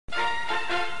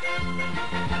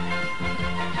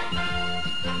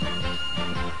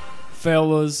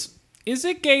fellas? Is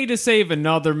it gay to save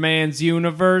another man's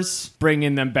universe?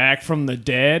 Bringing them back from the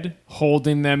dead?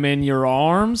 Holding them in your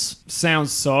arms?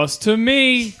 Sounds sus to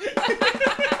me.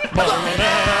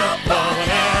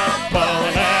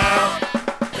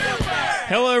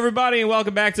 Hello, everybody, and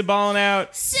welcome back to Ballin'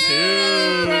 Out. Super!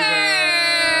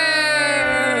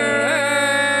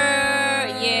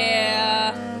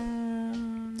 Yeah.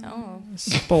 Oh.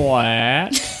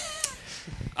 Splat.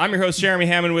 I'm your host, Jeremy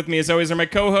Hammond. With me, as always, are my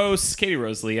co-hosts, Katie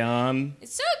Rose Leon.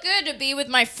 It's so good to be with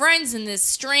my friends in this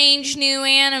strange new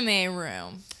anime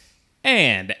room.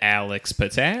 And Alex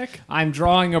Patak. I'm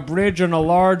drawing a bridge on a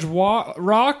large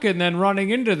rock and then running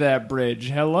into that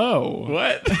bridge. Hello.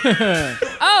 What?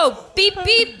 Oh, beep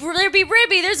beep, ribby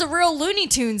ribby, there's a real Looney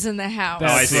Tunes in the house.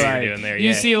 I see what you're doing there, You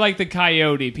yeah. see, like, the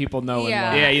coyote people know Yeah. and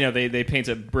love. Yeah, you know, they paint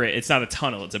a bridge. It's not a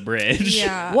tunnel, it's a bridge.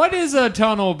 Yeah. What is a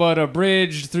tunnel but a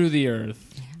bridge through the earth?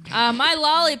 My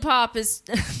lollipop is...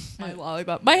 my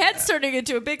lollipop. My head's turning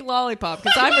into a big lollipop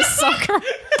because I'm a sucker.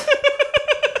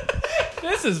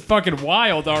 This is fucking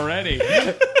wild already.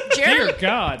 Dear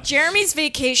God. Jeremy's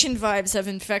vacation vibes have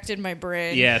infected my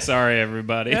brain. Yeah, sorry,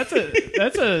 everybody. That's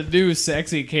a new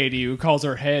sexy Katie who calls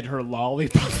her head her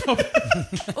lollipop. Well,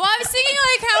 I was thinking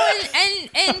like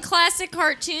how in classic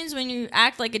cartoons when you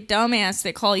act like a dumbass,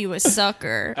 they call you a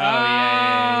sucker.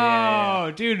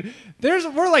 Oh, dude.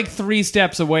 We're like 3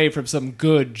 steps away from some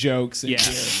good jokes in Yeah.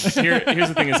 here. Here's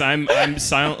the thing: is I'm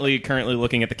silently currently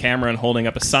looking at the camera and holding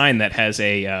up a sign that has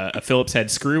a Phillips head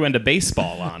screw and a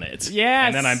baseball on it. Yes.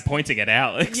 And then I'm pointing at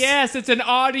Alex. Yes, it's an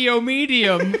audio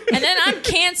medium. And then I'm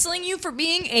canceling you for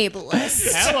being ableist.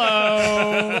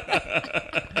 Hello.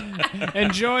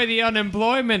 Enjoy the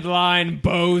unemployment line,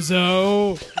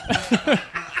 bozo.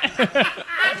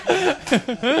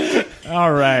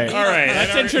 All right.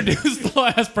 Let's introduce the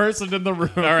last person in the room.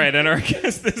 All right, and our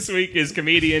guest this week is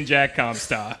comedian Jack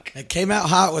Comstock. It came out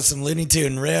hot with some Looney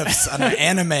Tune riffs on an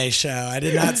anime show. I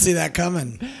did not see that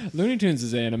coming. Looney Tunes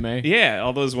is anime. Yeah,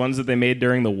 all those ones that they made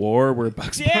during the war where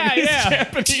Bugs Bunny is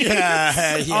Japanese.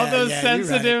 Yeah, All those you're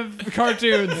sensitive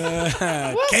cartoons.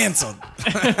 right. Canceled.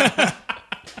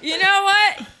 You know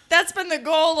what? That's been the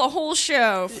goal the whole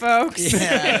show, folks. Yeah,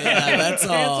 that's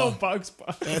Cancel all. Bugs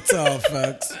Bunny. That's all,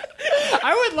 folks.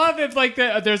 I would love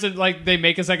if they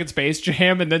make a second Space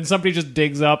Jam and then somebody just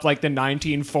digs up like the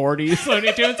 1940s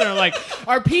Looney Tunes and are like,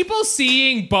 are people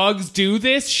seeing Bugs do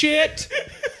this shit?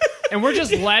 And we're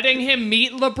just letting him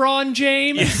meet LeBron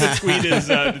James?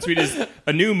 The tweet is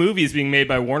a new movie is being made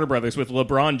by Warner Brothers with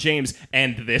LeBron James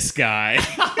and this guy.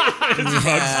 It's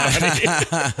Bugs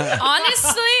Bunny.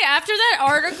 Honestly, after that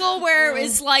article where it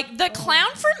was like, the clown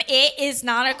from It is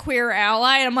not a queer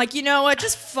ally, and I'm like, you know what?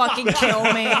 Just fucking kill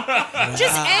me.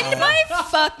 Just end my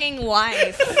fucking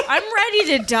life. I'm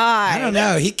ready to die. I don't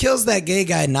know. He kills that gay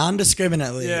guy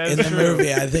non-discriminately Yeah, in it's the true.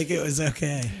 movie. I think it was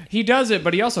okay. He does it,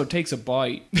 but he also takes a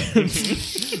bite.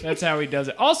 That's how he does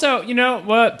it. Also, you know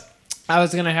what? I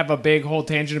was going to have a big whole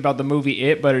tangent about the movie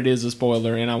It, but it is a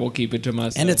spoiler, and I will keep it to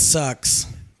myself. And it sucks.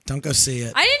 Don't go see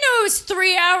it. I didn't know it was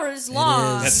 3 hours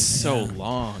long. That's so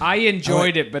long. I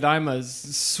enjoyed it, but I'm a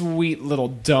sweet little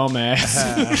dumbass.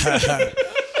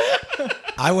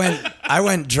 I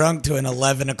went drunk to an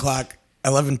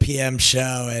 11 p.m.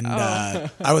 show, and I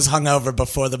was hungover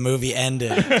before the movie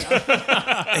ended.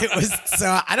 It was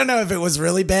so I don't know if it was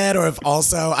really bad or if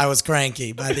also I was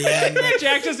cranky by the end.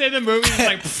 Jack just in the movie is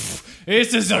like,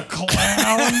 this is a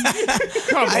clown.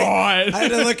 Come on. I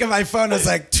had to look at my phone. It was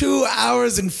like 2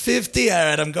 hours and 50. All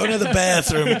right, I'm going to the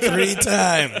bathroom 3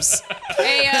 times.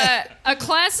 A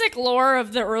classic lore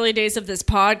of the early days of this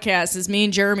podcast is me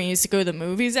and Jeremy used to go to the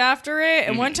movies after it.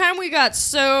 And one time we got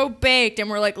so baked and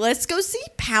we're like, let's go see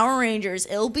Power Rangers.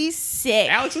 It'll be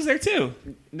sick. Alex was there too.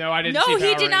 No, I didn't No, see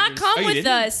he Power did not Rangers. come you with didn't?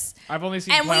 us. I've only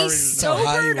seen And Power we Rangers. high you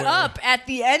sobered were. up at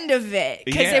the end of it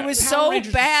because Yeah. it was Power so Rangers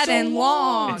is bad so and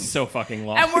long. It's so fucking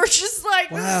long. And we're just like,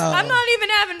 Wow. I'm not even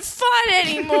having fun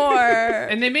anymore.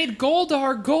 And they made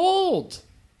Goldar gold.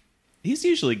 He's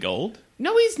usually gold.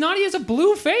 No, he's not. He has a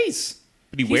blue face.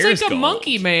 But he He's wears like a gold.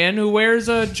 monkey man who wears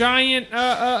a giant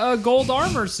gold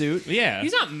armor suit. Yeah.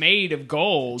 He's not made of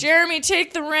gold. Jeremy,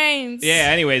 take the reins. Yeah,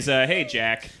 anyways, hey,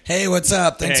 Jack. Hey, what's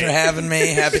up? Thanks Hey. for having me.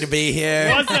 Happy to be here.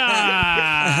 What's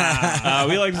up?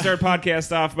 We like to start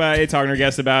podcast off by talking to our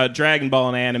guests about Dragon Ball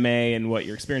and anime and what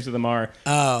your experience with them are.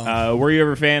 Oh. Were you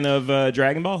ever a fan of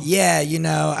Dragon Ball? Yeah, you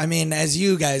know, I mean, as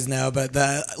you guys know, but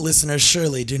the listeners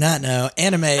surely do not know,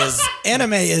 anime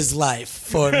is life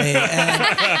for me. And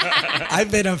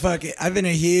I've been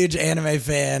a huge anime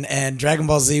fan, and Dragon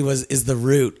Ball Z is the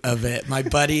root of it. My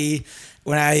buddy,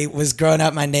 when I was growing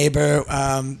up, my neighbor,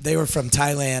 they were from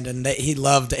Thailand, and he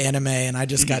loved anime, and I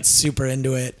just got super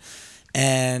into it.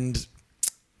 and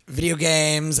video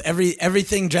games,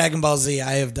 everything Dragon Ball Z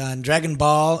I have done. Dragon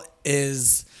Ball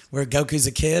is where Goku's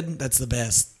a kid. That's the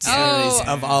best series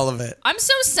of all of it. I'm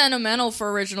so sentimental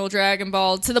for original Dragon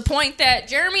Ball to the point that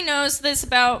Jeremy knows this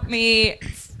about me,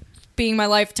 being my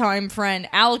lifetime friend.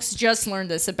 Alex just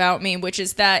learned this about me, which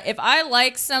is that if I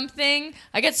like something,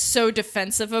 I get so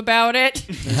defensive about it.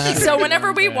 So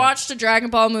whenever we watch the Dragon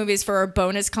Ball movies for our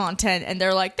bonus content and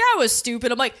they're like, that was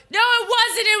stupid, I'm like, no, it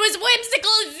wasn't. It was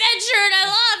whimsical adventure and I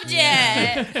loved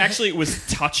it. Actually, it was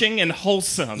touching and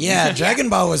wholesome. Yeah, Dragon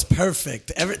Ball was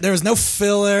perfect. There was no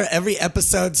filler. Every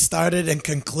episode started and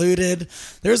concluded.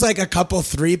 There was like a couple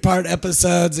 3-part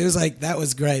episodes. It was like, that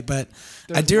was great. But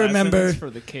I do remember for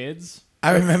the kids.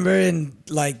 I remember in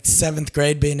like 7th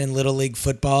grade being in Little League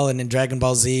football, and in Dragon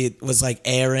Ball Z was like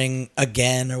airing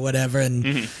again or whatever.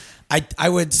 And I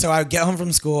would get home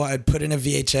from school, I'd put in a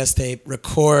VHS tape,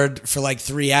 record for like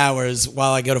 3 hours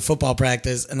while I go to football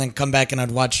practice, and then come back and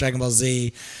I'd watch Dragon Ball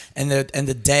Z. And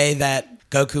the day that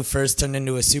Goku first turned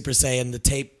into a Super Saiyan, the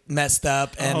tape messed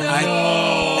up, and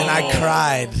I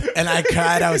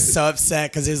cried. I was so upset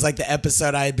because it was like the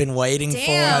episode I had been waiting for.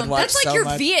 I'd watched that's like so your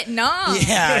much. Vietnam.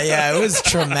 Yeah, it was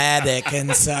traumatic,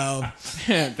 and so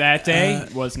That day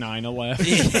was 9/11.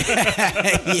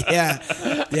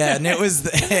 yeah, and it was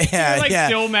You're like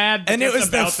still mad, and it was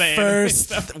the about the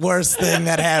first worst thing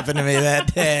that happened to me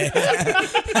that day.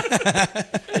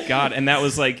 God, and that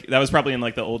was probably in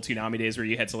like the old Toonami days where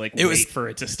you had to like wait for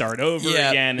it to start over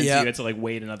again, and so you had to like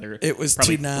wait another. It was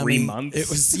probably Toonami. 3 months. It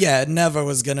was it never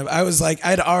was gonna. I was like,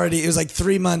 it was like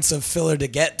 3 months of filler to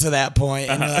get to that point,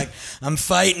 and you're like, I'm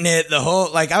fighting it the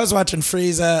whole. Like I was watching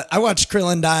Frieza. I watched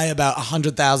Krillin die about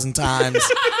 100,000 times,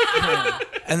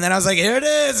 and then I was like, here it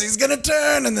is. He's gonna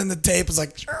turn, and then the tape was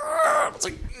like, it's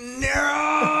like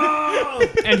no.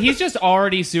 And he's just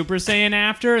already Super Saiyan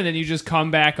after, and then you just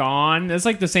come back on. It's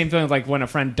like the same thing like when a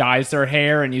friend dyes their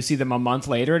hair and you see them a month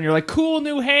later and you're like, cool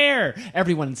new hair.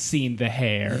 Everyone's seen the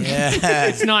hair. Yeah.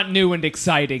 It's not new and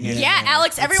exciting anymore. Yeah,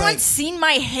 Alex, everyone's like- seen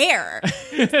my hair.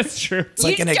 That's true. It's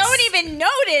like you don't even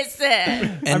notice it.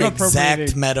 an exact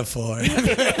appropriating. metaphor.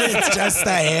 It's just a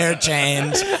hair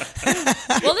change.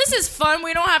 Well, this is fun.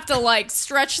 We don't have to like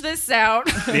stretch this out.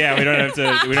 Yeah, we don't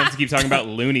have to keep talking about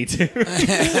Looney Tunes.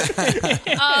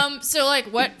 So like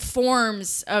what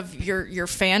forms of your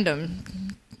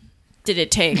fandom did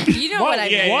it take? You know what I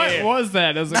mean. What was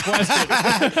that as a question?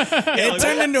 It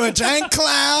turned into a giant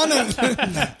clown.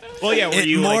 And Well, yeah,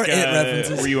 more it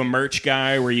references. were you a merch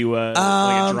guy? Were you like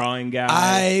a drawing guy?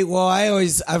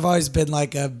 I've always been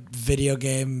like a video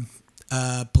game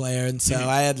player, and so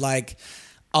I had like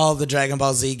all the Dragon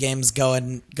Ball Z games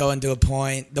going to a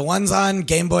point. The ones on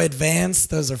Game Boy Advance,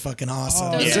 those are fucking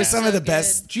awesome. Those are some of the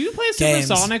best. Do you play Games.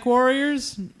 Supersonic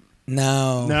Warriors?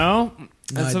 No. No?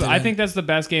 I I didn't. think that's the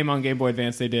best game on Game Boy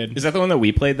Advance they did. Is that the one that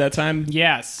we played that time?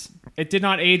 Yes. It did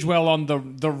not age well on the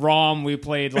ROM we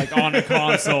played like on a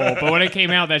console, but when it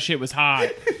came out, that shit was hot.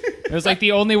 It was like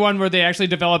the only one where they actually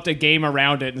developed a game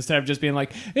around it instead of just being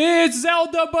like, it's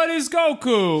Zelda, but it's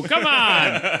Goku. Come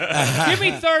on. Give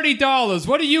me $30.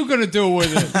 What are you going to do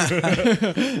with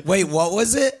it? Wait, what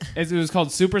was it? It was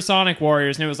called Supersonic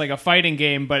Warriors, and it was like a fighting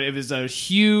game, but it was a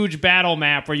huge battle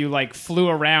map where you like flew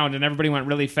around and everybody went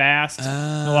really fast.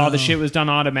 A lot of the shit was done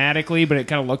automatically, but it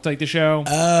kind of looked like the show.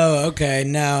 Oh, okay.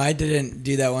 No, I didn't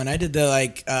do that one. I did the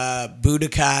like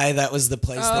Budokai. That was the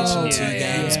PlayStation 2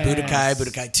 games. yes.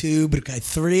 Budokai 2, Budokai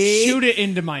 3. Shoot it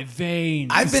into my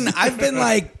veins. I've been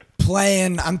like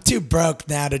playing. I'm too broke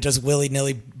now to just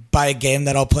willy-nilly buy a game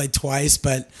that I'll play twice,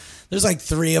 but there's like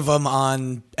 3 of them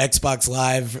on Xbox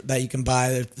Live that you can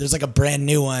buy. There's like a brand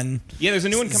new one. Yeah, there's a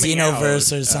new one coming out.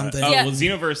 Xenoverse or something. Yeah. Well,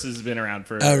 Xenoverse has been around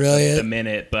for really? a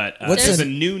minute, but What's there's the- a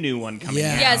new one coming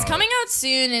out. Yeah, it's coming out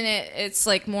soon, and it's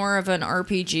like more of an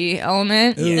RPG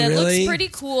element. Ooh, It really? looks pretty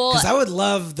cool. Because I would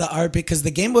love the RPG, because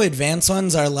the Game Boy Advance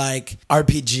ones are like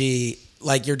RPG.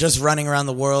 Like you're just running around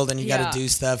the world and you got Yeah. to do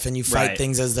stuff and you fight Right.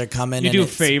 things as they're coming. You and do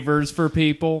it's- favors for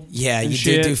people. Yeah, and you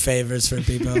shit. do favors for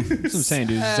people. That's what I'm saying,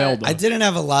 dude. Zelda. I didn't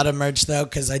have a lot of merch though,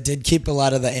 because I did keep a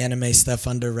lot of the anime stuff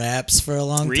under wraps for a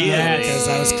long Really? time. Because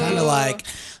I was kind of like,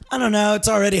 I don't know, it's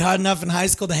already hard enough in high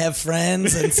school to have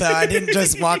friends, and so I didn't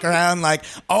just walk around like,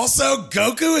 also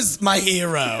Goku is my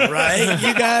hero, right?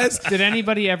 You guys? Did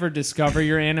anybody ever discover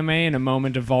your anime in a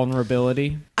moment of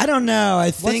vulnerability? I don't know. I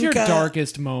What's think your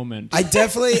darkest moment? I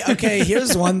definitely, okay,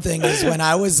 here's one thing is when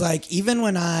I was like, even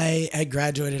when I had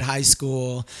graduated high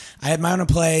school, I had my own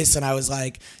place and I was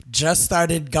like, just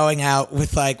started going out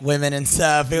with like women and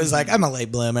stuff. It was like, I'm a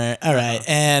late bloomer. All right.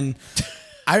 And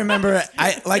I remember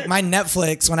my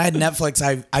Netflix, when I had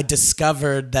Netflix, I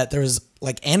discovered that there was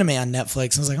like anime on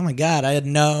Netflix. I was like, oh my God, I had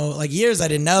years I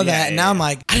didn't know that. And now I'm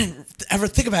like, I didn't ever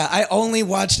think about it. I only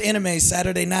watched anime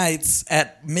Saturday nights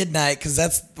at midnight because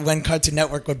that's when Cartoon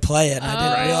Network would play it. And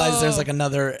I didn't realize there's like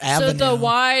another avenue. So the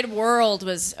wide world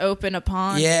was open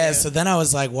upon you. Yeah, so then I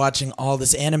was like watching all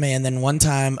this anime, and then one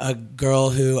time a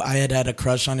girl who I had a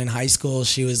crush on in high school,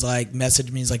 she was like,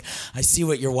 messaged me, he's like, I see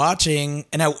what you're watching.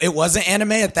 And it wasn't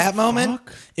anime at that moment.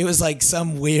 It was like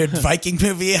some weird Viking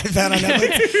movie I found on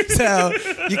Netflix. So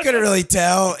you couldn't really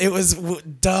tell. It was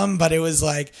dumb, but it was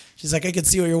like, she's like, I can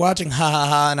see what you're watching, ha ha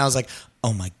ha. And I was like,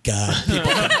 oh my God.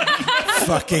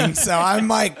 Fucking. So I'm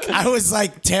like, I was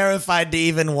like terrified to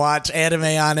even watch anime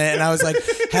on it. And I was like,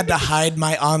 had to hide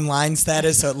my online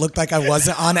status so it looked like I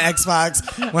wasn't on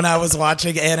Xbox when I was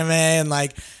watching anime. And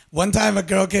like one time a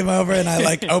girl came over and I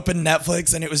like opened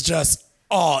Netflix and it was just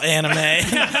all anime.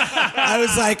 I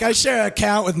was like, I share an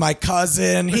account with my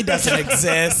cousin. He doesn't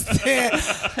exist.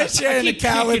 I share an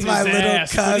account with my little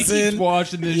cousin. He keeps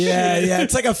watching this shit. Yeah.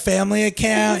 It's like a family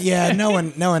account. Yeah, no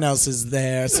one else is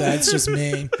there, so it's just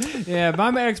me. Yeah,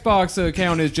 my Xbox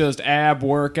account is just ab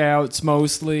workouts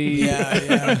mostly.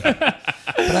 Yeah.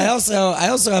 But I also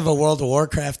have a World of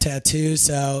Warcraft tattoo,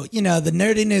 so the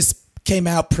nerdiness came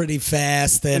out pretty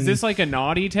fast. And is this like a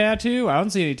naughty tattoo? I don't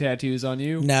see any tattoos on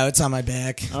you. No, it's on my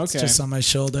back. Okay. It's just on my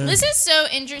shoulder. This is so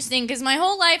interesting because my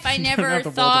whole life I never have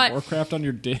the thought. World of Warcraft on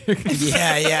your dick.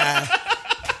 Yeah.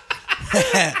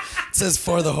 It says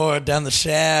for the horde down the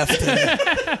shaft.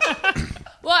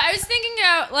 Well, I was thinking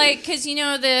about because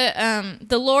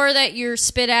the lore that you're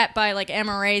spit at by like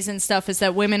MRAs and stuff is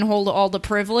that women hold all the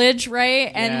privilege,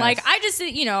 right? And Yes. I just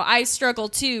I struggle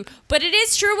too, but it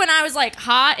is true when I was like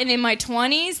hot and in my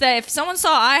 20s that if someone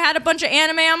saw I had a bunch of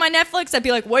anime on my Netflix, I'd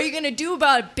be like, "What are you gonna do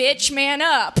about it, bitch? Man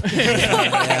up!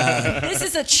 This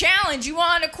is a challenge. You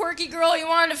want a quirky girl? You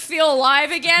want to feel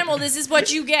alive again? Well, this is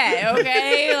what you get,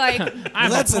 okay? Well,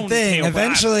 that's the thing.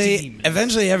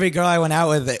 Eventually, every girl I went out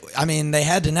with, I mean, they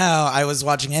had to know I was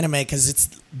watching anime because it's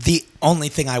the only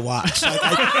thing I watch. Like,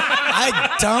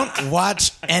 I don't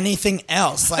watch anything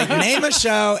else. Like, name a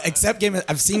show except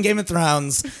I've seen Game of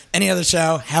Thrones. Any other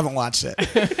show, haven't watched it.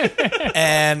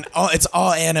 And it's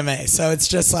all anime. So it's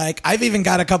just like, I've even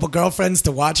got a couple girlfriends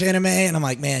to watch anime, and I'm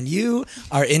like, man, you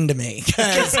are into me.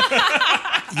 Because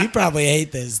you probably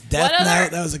hate this. Death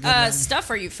Note, that was a good one. Stuff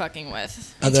are you fucking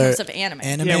with in terms of anime?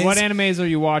 Yeah, what animes are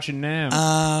you watching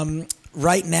now?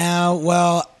 Right now,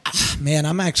 well, man,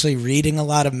 I'm actually reading a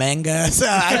lot of manga. So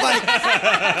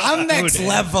I'm next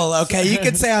level. Okay, you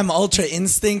could say I'm Ultra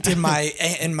Instinct in my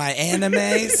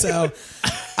anime. So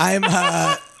I'm.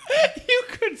 You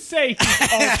could say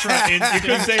ultra. You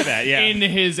could say that. Yeah. In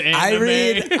his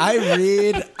anime,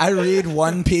 I read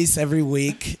One Piece every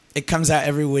week. It comes out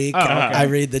every week. Oh, okay. I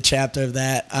read the chapter of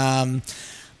that. I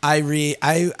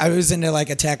was into like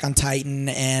Attack on Titan,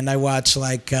 and I watch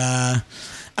like.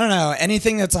 I don't know,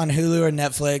 anything that's on Hulu or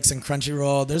Netflix and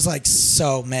Crunchyroll. There's like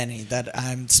so many that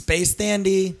I'm Space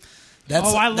Dandy. I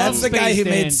love that's the guy who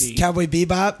made Dandy. Cowboy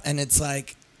Bebop, and it's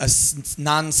like a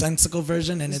nonsensical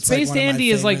version, and it's Space like one of my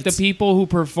Dandy is like the favorites. people who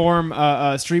perform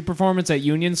a street performance at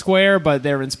Union Square, but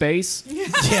they're in space.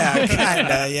 Yeah,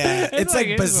 kinda. Yeah, it's like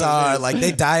it's bizarre. what it is. Like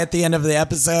they die at the end of the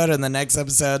episode, and the next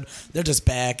episode they're just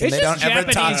back, and It's they just don't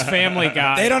ever Japanese talk. Family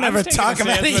Guy. They don't I'm ever taking talk a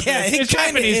about stance it. with Yeah, this. it It's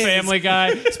kinda Japanese is. Family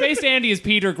Guy. Space Dandy is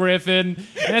Peter Griffin,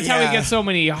 and that's how Yeah. he gets so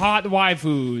many hot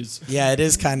waifus. Yeah, it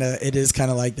is kind of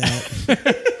like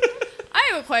that.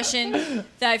 I have a question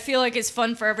that I feel like is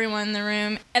fun for everyone in the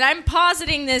room, and I'm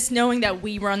positing this knowing that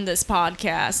we run this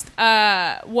podcast.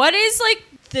 What is like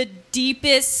the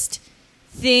deepest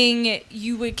thing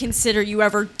you would consider you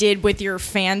ever did with your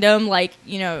fandom? Like,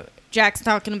 Jack's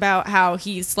talking about how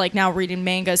he's like now reading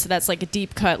manga, so that's like a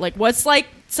deep cut. Like, what's like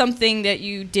something that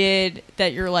you did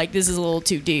that you're like, this is a little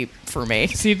too deep for me?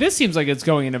 See, this seems like it's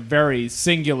going in a very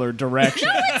singular direction.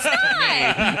 No, it's not.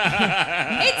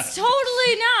 It's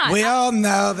totally not. We all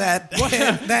know that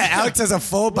that Alex has a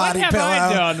full What body have pillow.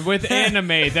 I done with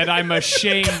anime that I'm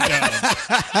ashamed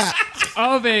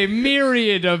of a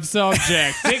myriad of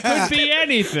subjects. It could be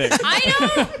anything. I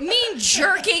don't mean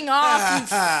jerking off, you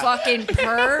fucking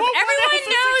perv. Everyone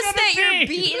knows that you're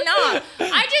beating off.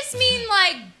 I just mean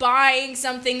like buying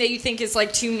something that you think is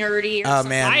like too nerdy or Oh something.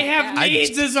 man, I have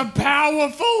needs as a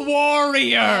powerful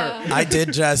warrior. I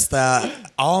did just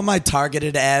all my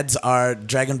targeted ads are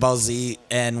Dragon Ball Z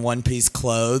and One Piece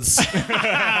clothes.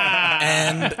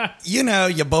 And,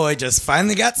 your boy just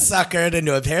finally got suckered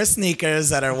into a pair of sneakers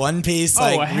that are one piece.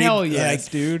 Hell yes,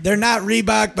 dude. They're not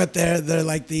Reebok, but they're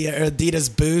like the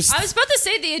Adidas Boost. I was about to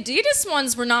say the Adidas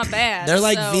ones were not bad. They're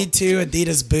like so. V2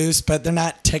 Adidas Boost, but they're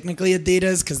not technically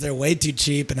Adidas because they're way too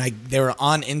cheap. And they were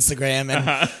on Instagram,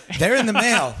 and they're in the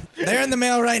mail. They're in the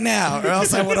mail right now, or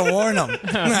else I would have worn them.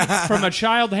 From a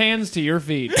child hands to your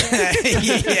feet.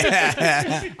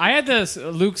 Yeah. I had this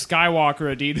Luke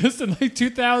Skywalker Adidas in like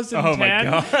 2010. Oh my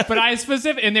God. But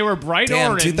and they were bright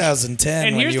Damn, orange. 2010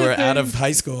 And when here's you the were out thing. of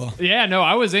high school. Yeah, no,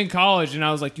 I was in college and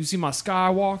I was like, you see my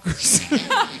Skywalkers?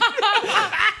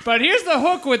 But here's the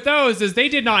hook with those is they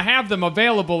did not have them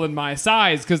available in my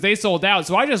size because they sold out.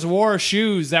 So I just wore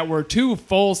shoes that were two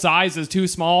full sizes too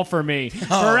small for me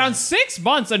for around 6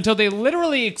 months until they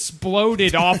literally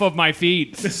exploded off of my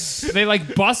feet. They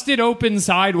like busted open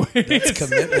sideways. It's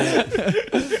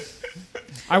commitment.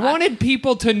 I wanted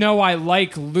people to know I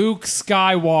like Luke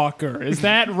Skywalker. Is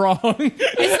that wrong?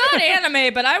 It's not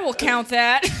anime, but I will count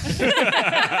that.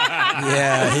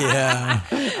 Yeah.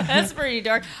 That's pretty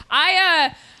dark.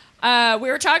 We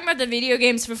were talking about the video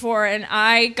games before, and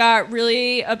I got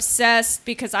really obsessed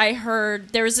because I heard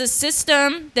there was a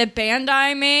system that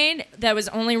Bandai made that was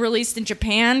only released in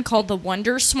Japan called the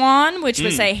Wonder Swan, which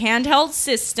was a handheld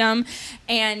system,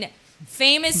 and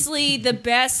famously the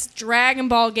best Dragon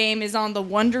Ball game is on the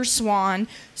Wonder Swan.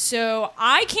 So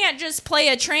I can't just play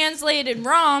a translated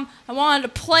ROM. I wanted to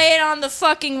play it on the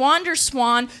fucking Wonder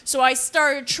Swan. So I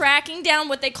started tracking down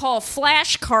what they call a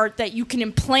flash cart that you can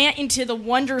implant into the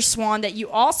Wonder Swan that you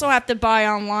also have to buy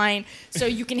online. So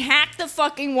you can hack the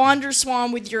fucking Wonder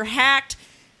Swan with your hacked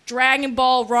Dragon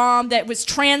Ball ROM that was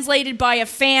translated by a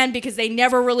fan because they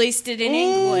never released it in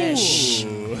English.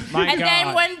 My And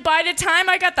God. then by the time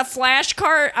I got the flash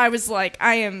cart, I was like,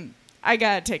 I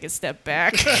gotta take a step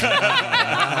back.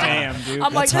 Damn, dude.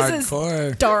 I'm like, That's this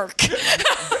hardcore. is dark.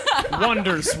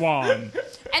 Wonder Swan.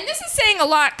 And this is saying a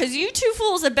lot because you two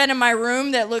fools have been in my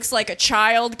room that looks like a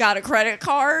child got a credit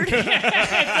card. It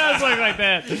does look like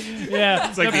that. Yeah,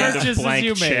 It's like the end of purchases blank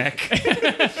you make.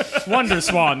 check. Wonder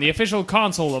Swan, the official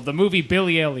console of the movie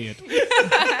Billy Elliot.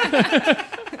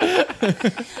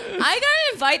 I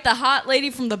gotta invite the hot lady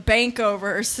from the bank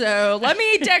over, so let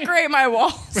me decorate my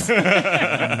walls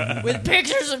with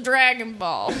pictures of Dragon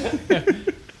Ball.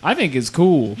 I think is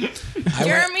cool.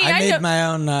 Jeremy, I I made know- my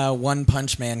own One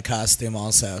Punch Man costume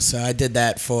also. So I did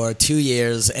that for 2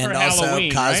 years and For also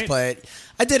Halloween, cosplayed.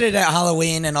 I did it at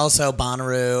Halloween and also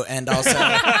Bonnaroo and also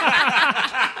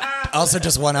also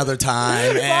just one other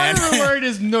time. And The word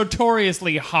is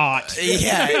notoriously hot.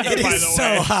 yeah, it By is the so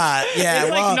way. hot. Yeah,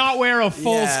 It's well, like not wear a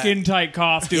full yeah. skin tight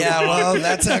costume. yeah, well,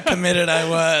 that's how committed I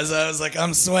was. I was like,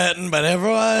 I'm sweating, but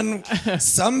everyone,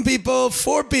 some people,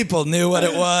 4 people knew what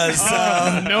it was.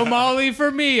 So. No Molly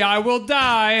for me. I will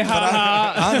die. Ha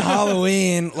ha. On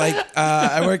Halloween,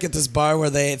 I work at this bar where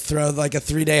they throw like a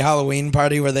 3-day Halloween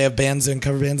party where they have bands and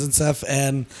cover bands and stuff.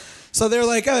 And so they're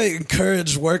like, I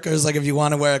encourage workers, like if you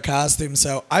want to wear a costume.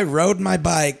 So I rode my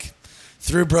bike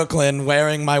through Brooklyn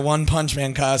wearing my One Punch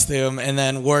Man costume and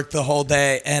then worked the whole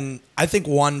day. And I think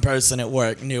one person at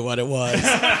work knew what it was. Do you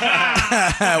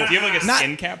have like a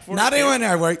skin cap for Not it? anyone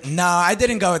at work. No, I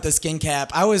didn't go with the skin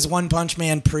cap. I was One Punch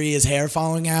Man pre his hair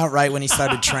falling out right when he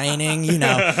started training,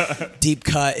 deep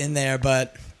cut in there,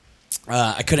 but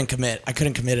I couldn't commit. I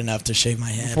couldn't commit enough to shave my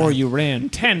head. Before you ran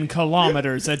 10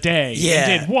 kilometers a day Yeah.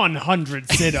 and did 100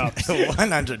 sit-ups.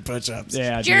 100 push-ups.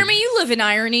 Yeah, dude. Jeremy, you live in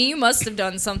irony. You must have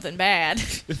done something bad.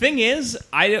 The thing is,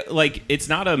 it's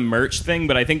not a merch thing,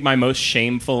 but I think my most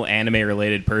shameful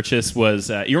anime-related purchase was,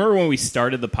 you remember when we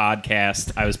started the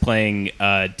podcast, I was playing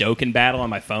Dokkan Battle on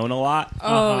my phone a lot?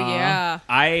 Oh, yeah.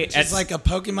 It's like a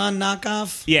Pokemon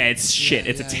knockoff. Yeah, it's shit.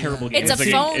 It's a terrible game. It's a like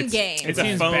phone game. It's It a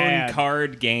seems phone bad.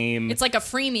 card game. It's like a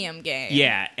freemium game.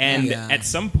 Yeah, and Yeah. at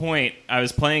some point, I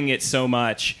was playing it so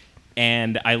much,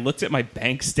 and I looked at my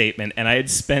bank statement, and I had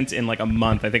spent in like a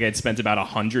month, I think I'd spent about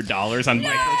 $100 on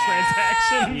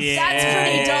microtransactions. Yeah. That's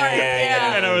pretty dark,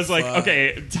 yeah. And I was like,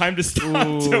 okay, time to stop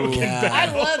Dokkan yeah.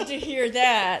 Battle. I'd love to hear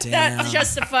that. Damn. That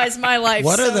justifies my life.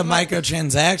 What so are the much.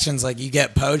 microtransactions? Like you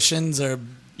get potions or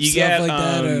You stuff get like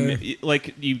that? Or?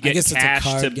 you get guess it's a cash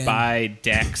card to game. buy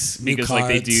decks New because like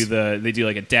they cards. do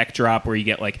like a deck drop where you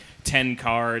get like 10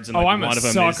 cards and Oh, like I'm one a of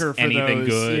them sucker is for anything those.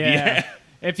 good. Yeah.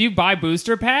 if you buy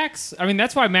booster packs, I mean,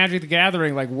 that's why Magic the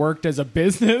Gathering like worked as a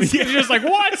business. You're just like,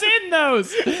 what's in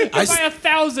those? If I buy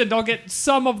 1,000, I'll get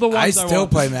some of the ones I still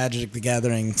want. play Magic the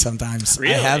Gathering sometimes.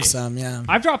 Really? I have some, yeah.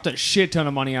 I've dropped a shit ton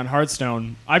of money on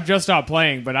Hearthstone. I've just stopped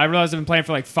playing, but I realized I've been playing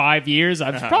for like 5 years.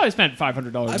 I've probably spent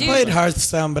 $500. I played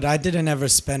Hearthstone, but I didn't ever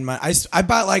spend my. I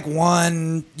bought like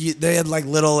one. They had like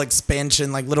little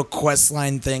expansion, like little quest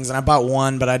line things, and I bought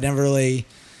one, but I never really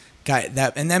got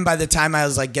that. And then by the time I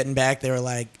was like getting back, they were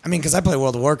like, I mean, because I play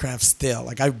World of Warcraft still.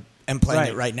 Like I am playing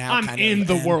it right now. I'm kind in of,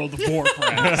 the and- World of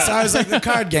Warcraft. So I was like, the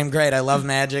card game, great. I love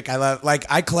Magic.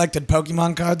 I collected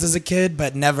Pokemon cards as a kid,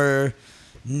 but never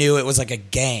knew it was like a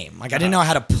game. Like I didn't know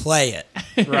how to play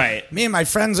it. Right. Me and my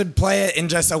friends would play it in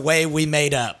just a way we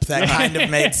made up that kind of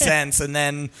made sense. And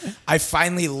then I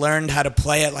finally learned how to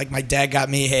play it. Like my dad got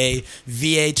me a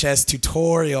VHS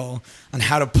tutorial on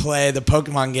how to play the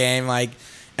Pokemon game.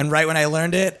 And right when I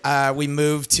learned it, we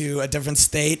moved to a different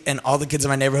state, and all the kids in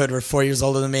my neighborhood were 4 years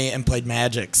older than me and played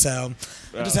Magic. So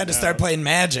I just had to start playing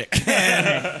Magic.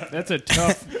 That's a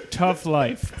tough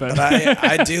life. But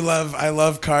I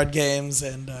love card games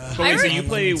and But wait, so you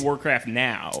play Warcraft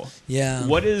now. yeah.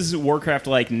 What is Warcraft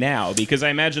like now? Because I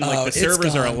imagine like Oh, the it's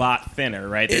servers are a gone. lot thinner,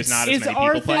 right? There's not as Is many people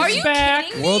Arthas playing. Are you back.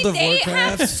 kidding me? World of they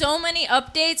Warcraft? have so many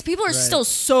updates. People are still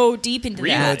so deep into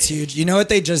Really? Yeah, that. it's huge. You know what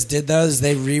they just did though is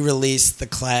they re-released the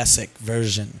classic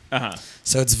version. Uh-huh.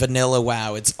 So it's vanilla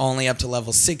WoW. It's only up to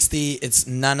level 60. It's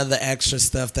none of the extra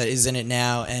stuff that is in it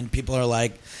now, and people are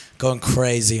like going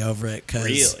crazy over it. Cause,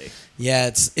 Really? Yeah,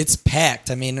 it's packed.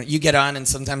 I mean, you get on and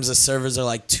sometimes the servers are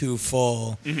like too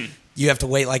full. Mm-hmm. You have to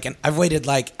wait I waited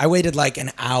like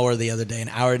an hour the other day, an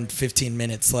hour and 15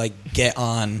 minutes to like get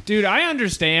on. dude, I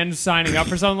understand signing up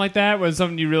for something like that was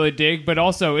something you really dig, but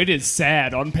also it is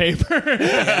sad on paper.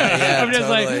 Yeah, I'm just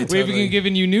like, we've totally. been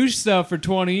giving you new stuff for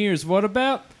 20 years. What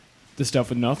about the stuff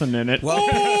with nothing in it? Well,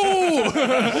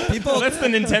 people, Well, that's the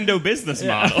Nintendo business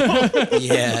model.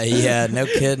 yeah, no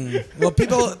kidding. Well,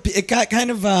 it got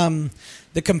kind of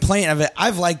the complaint of it.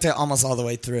 I've liked it almost all the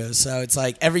way through. So it's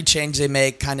like every change they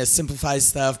make kind of simplifies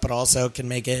stuff, but also can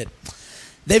make it.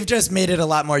 They've just made it a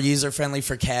lot more user friendly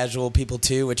for casual people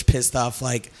too, which pissed off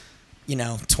 20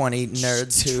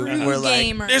 nerds who True were like,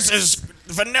 gamers. "This is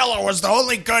vanilla was the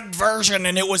only good version,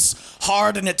 and it was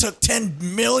hard, and it took 10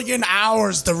 million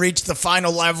hours to reach the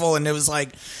final level." And it was like,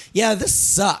 yeah, this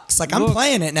sucks. Like I'm Look.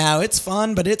 playing it now, it's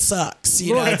fun, but it sucks.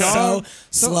 You know, Look, it's dog. so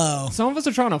slow. Some of us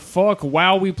are trying to fuck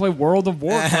while we play World of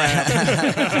Warcraft.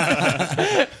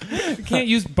 You can't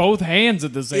use both hands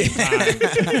at the same time.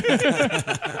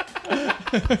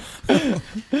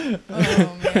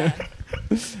 Oh man.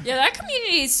 Yeah, that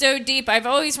community is so deep. I've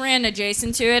always ran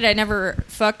adjacent to it. I never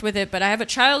fucked with it, but I have a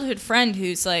childhood friend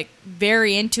who's like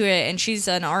very into it, and she's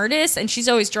an artist, and she's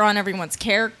always drawing everyone's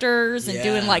characters and Yeah.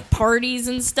 doing like parties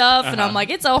and stuff. And I'm like,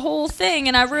 it's a whole thing,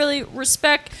 and I really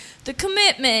respect the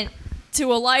commitment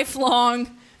to a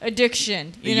lifelong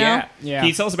addiction. You know? Yeah. Can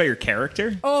you tell us about your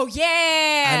character? Oh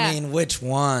yeah. I mean, which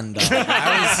one? Dog?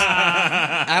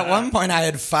 At one point, I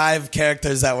had 5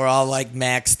 characters that were all like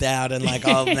maxed out and like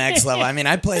all next level. I mean,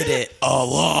 I played it a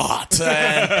lot.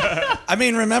 And, I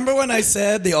mean, remember when I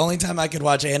said the only time I could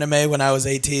watch anime when I was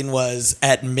 18 was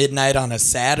at midnight on a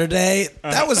Saturday?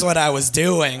 That was what I was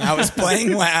doing. I was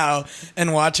playing WoW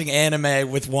and watching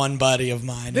anime with one buddy of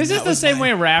mine. This and is that the was same my-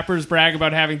 way rappers brag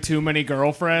about having too many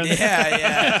girlfriends.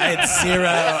 Yeah. I had 0.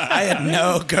 I had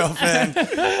no girlfriend,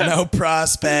 no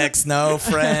prospects, no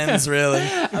friends, really.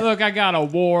 Look, I got a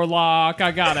warlock,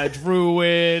 I got a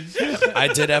druid. I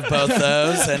did have both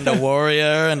those, and a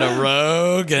warrior, and a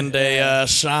rogue, and a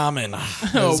shaman.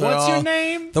 What's Those are your all-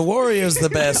 name? The warrior's the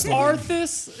best one.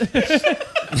 Arthas?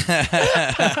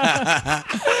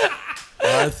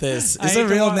 Arthas. I Is hate a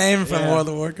to real watch- name from yeah. World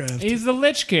of Warcraft. He's the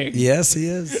Lich King. Yes, he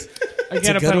is. I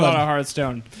gotta good play a lot one. of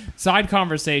Hearthstone. Side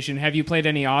conversation, have you played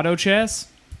any auto chess?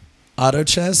 Auto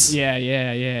chess? Yeah.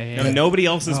 No, nobody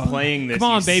else is playing this. Come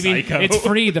on, you baby. psycho. It's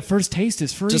free. The first taste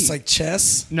is free. Just like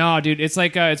chess? No, dude. It's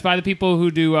like it's by the people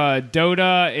who do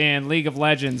Dota and League of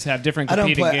Legends have different I don't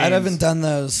competing play. games. I haven't done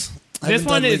those. I This haven't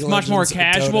one done is League of much more Legends or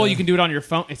casual. Dota. You can do it on your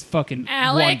phone. It's fucking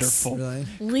Alex? wonderful. Really?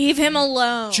 Leave him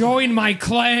alone. Join my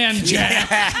clan, Jack.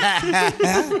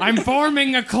 I'm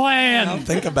forming a clan.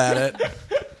 Think about it.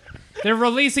 They're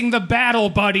releasing the Battle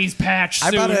Buddies patch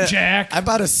soon, Jack. I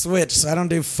bought a Switch, so I don't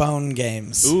do phone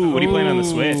games. Ooh, what are you playing on the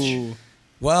Ooh. Switch?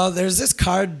 Well, there's this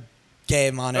card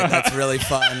game on it that's really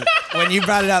fun. When you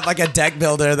brought it up, like a deck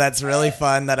builder that's really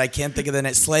fun that I can't think of the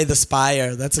name. Slay the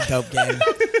Spire. That's a dope game.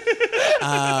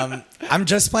 I'm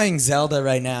just playing Zelda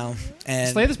right now. And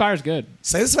Slay the Spire's good.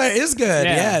 Slay the Spire is good.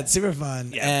 Yeah. Yeah, it's super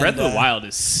fun. Yeah, And, Breath of the Wild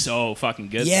is so fucking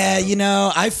good. Yeah, though. you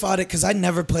know, I fought it because I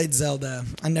never played Zelda.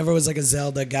 I never was like a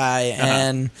Zelda guy,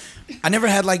 and I never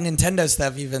had like Nintendo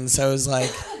stuff even. So it was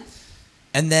like,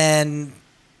 and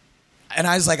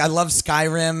I was like, I love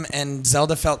Skyrim, and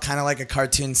Zelda felt kind of like a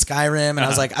cartoon Skyrim, and I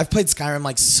was like, I've played Skyrim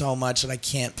like so much that I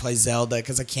can't play Zelda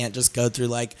because I can't just go through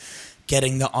like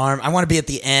getting the arm. I want to be at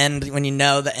the end when you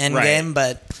know the end game,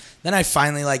 but. Then I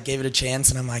finally like gave it a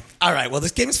chance, and I'm like, all right, well,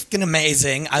 this game is fucking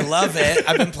amazing. I love it.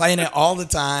 I've been playing it all the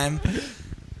time.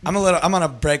 I'm on a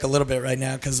break a little bit right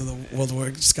now because of the World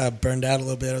War. Just got burned out a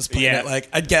little bit. I was playing it like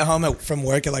I'd get home from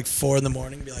work at like 4 a.m.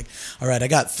 and be like, all right, I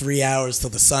got 3 hours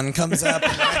till the sun comes up.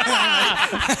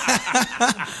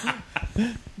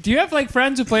 Do you have like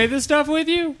friends who play this stuff with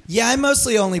you? Yeah, I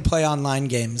mostly only play online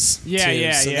games. Yeah, too.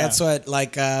 yeah, So yeah. that's what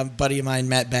like a buddy of mine,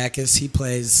 Matt Backus, he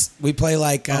plays. We play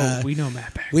like We know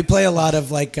Matt Back. we play a lot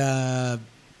of like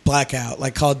Blackout,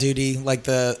 like Call of Duty, like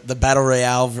the Battle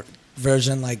Royale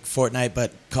version, like Fortnite,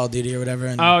 but Call of Duty or whatever.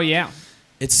 And Oh yeah.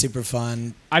 it's super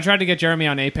fun. I tried to get Jeremy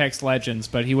on Apex Legends,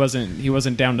 but he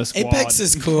wasn't down to squad. Apex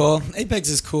is cool. Apex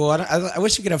is cool. I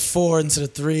wish you could have 4 instead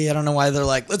of 3. I don't know why they're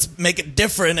like, let's make it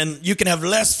different and you can have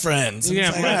less friends. You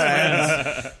And can it's have like, less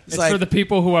all right. It's like, for the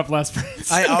people who have less friends.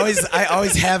 I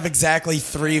always have exactly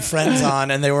 3 friends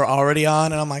on, and they were already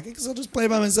on, and I'm like, I guess I'll just play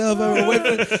by myself. I'll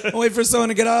wait for someone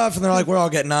to get off, and they're like, we're all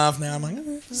getting off now. I'm like,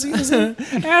 see.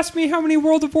 Ask me how many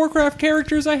World of Warcraft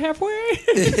characters I have.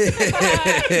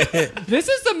 This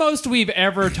is the most we've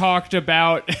ever talked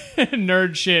about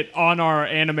nerd shit on our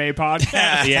anime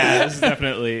podcast. Yeah, this is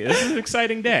an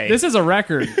exciting day. This is a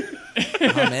record.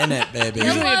 I'm in it, baby. You'll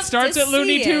Usually love it starts to at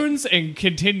Looney see it. Tunes and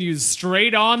continues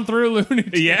straight on through Looney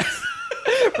Tunes yeah.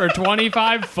 for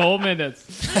 25 full minutes.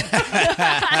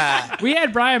 We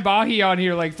had Brian Bahi on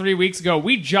here like 3 weeks ago.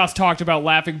 We just talked about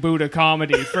Laughing Buddha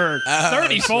comedy for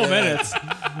 30 full minutes.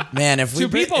 Man, if we To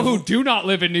people who do not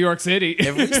live in New York City.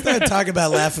 If we start talking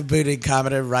about Laughing Booty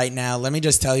comedy right now, let me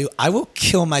just tell you, I will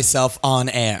kill myself on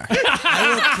air.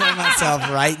 I will kill myself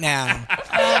right now.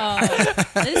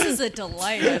 This is a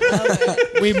delight. I love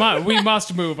it. We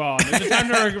must move on. Is it time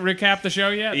to recap the show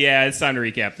yet? Yeah, it's time to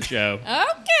recap the show.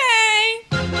 Okay.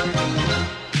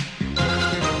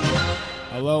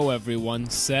 Hello, everyone.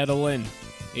 Settle in.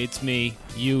 It's me,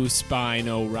 you Spine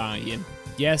Orion.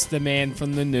 Yes, the man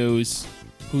from the news,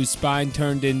 whose spine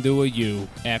turned into a U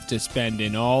after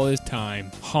spending all his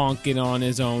time honking on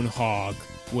his own hog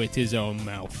with his own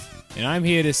mouth. And I'm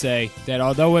here to say that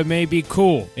although it may be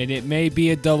cool and it may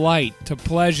be a delight to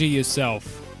pleasure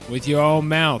yourself with your own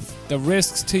mouth, the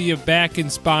risks to your back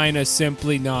and spine are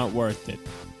simply not worth it.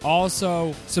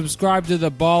 Also, subscribe to the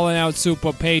Ballin' Out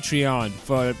Super Patreon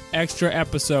for an extra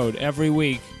episode every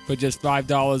week for just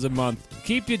 $5 a month.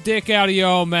 Keep your dick out of your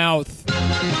own mouth.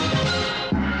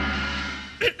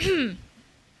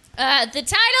 The title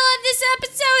of this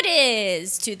episode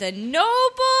is To the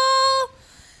Noble,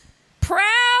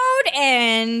 Proud,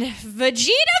 and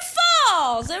Vegeta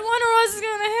Falls. I wonder what's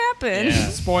going to happen. Yeah.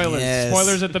 Spoilers. Yes.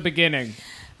 Spoilers at the beginning.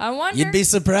 I wonder. You'd be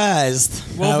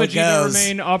surprised Will how it Vegeta goes.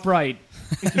 remain upright?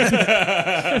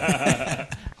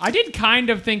 I did kind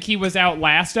of think he was out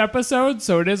last episode,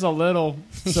 so it is a little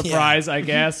surprise, I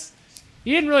guess.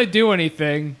 He didn't really do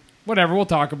anything. Whatever, we'll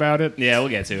talk about it. Yeah, we'll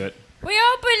get to it. We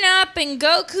open up and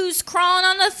Goku's crawling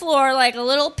on the floor like a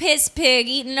little piss pig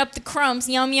eating up the crumbs.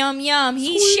 Yum, yum, yum.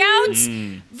 He shouts,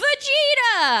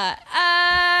 Vegeta!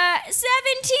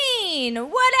 17!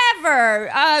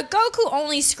 Whatever. Goku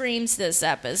only screams this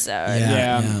episode.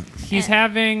 Yeah.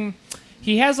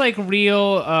 He has like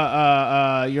real,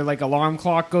 your like alarm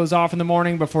clock goes off in the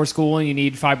morning before school and you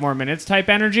need 5 more minutes type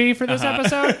energy for this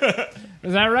episode.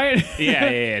 Is that right?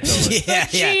 Yeah, totally. Yeah.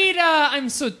 Vegeta, I'm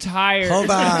so tired. Hold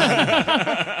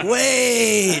on.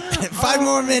 Wait. 5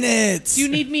 more minutes. Do you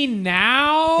need me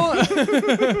now?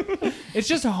 It's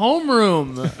just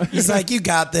homeroom. He's like, you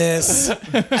got this.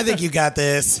 I think you got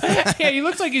this. Yeah, he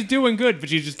looks like he's doing good,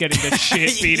 but he's just getting the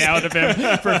shit beat out of him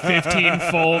for 15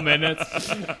 full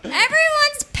minutes.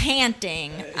 Everyone's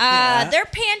panting. They're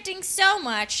panting so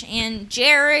much, and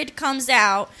Jared comes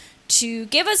out to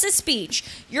give us a speech.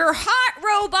 Your hot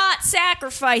robot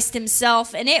sacrificed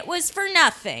himself, and it was for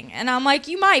nothing. And I'm like,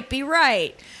 you might be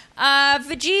right.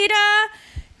 Vegeta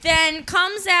then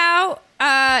comes out.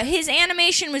 His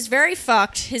animation was very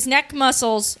fucked. His neck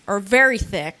muscles are very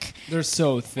thick. They're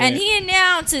so thick. And he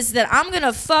announces that I'm going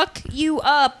to fuck you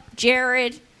up,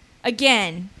 Jared.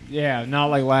 Again, Yeah, not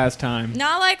like last time.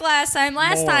 not like last time.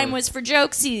 Last More. time was for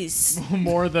jokesies.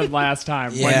 More than last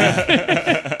time.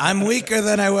 Yeah. I'm weaker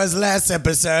than I was last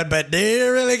episode, but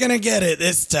they're really gonna get it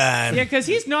this time. Yeah, because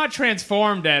he's not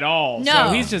transformed at all.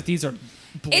 No. So these are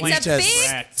blank It's a Just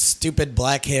big- rats. stupid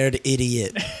black-haired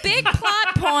idiot. Big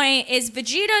plot point is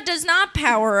Vegeta does not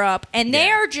power up, and they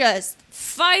are just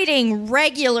fighting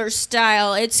regular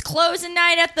style. It's closing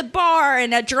night at the bar,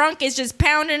 and a drunk is just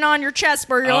pounding on your chest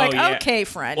where you're Oh, like, yeah. okay,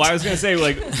 friend. Well, I was gonna say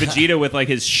like Vegeta with like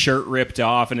his shirt ripped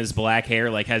off and his black hair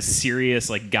like has serious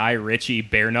like Guy Ritchie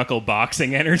bare knuckle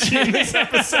boxing energy in this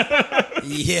episode.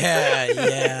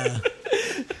 Yeah.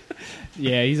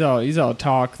 Yeah, he's all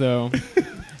talk though.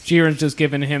 Jiren's just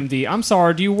giving him the I'm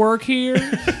sorry, do you work here?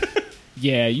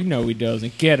 Yeah, you know he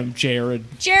doesn't. Get him, Jared.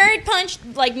 Jared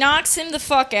knocks him the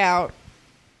fuck out.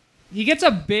 He gets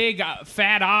a big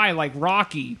fat eye like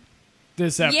Rocky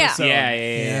this episode.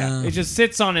 Yeah. It just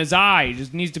sits on his eye. It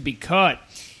just needs to be cut.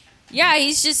 Yeah,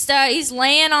 he's just he's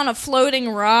laying on a floating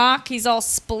rock. He's all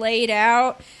splayed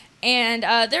out. And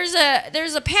there's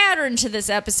a pattern to this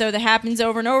episode that happens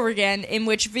over and over again in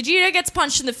which Vegeta gets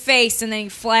punched in the face and then he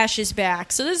flashes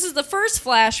back. So this is the first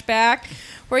flashback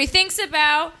where he thinks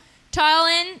about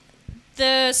telling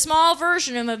the small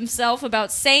version of himself about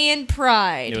Saiyan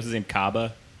pride. It was his name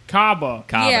Kaba. Kaba.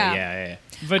 Kaba, Yeah. yeah.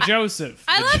 Vajoseph.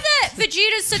 I love that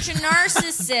Vegeta's such a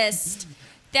narcissist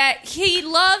that he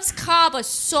loves Kaba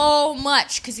so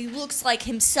much because he looks like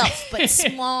himself but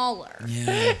smaller.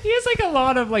 Yeah. He has like a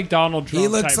lot of like Donald Trump He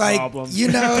looks type like, problems. you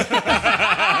know,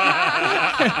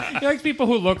 He likes people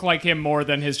who look like him more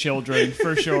than his children,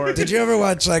 for sure. did you ever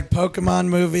watch like Pokemon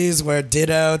movies where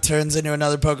Ditto turns into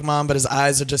another Pokemon, but his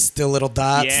eyes are just still little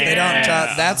dots? They don't Yes.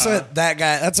 drop.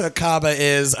 That's what Kaba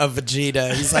is of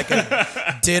Vegeta. He's like a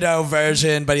Ditto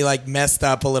version, but he like messed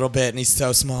up a little bit and he's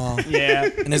so small. Yeah.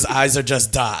 And his eyes are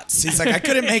just dots. He's like, I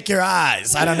couldn't make your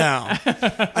eyes. I don't know.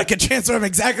 I could transform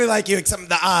exactly like you, except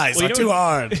the eyes Well, are you know too what-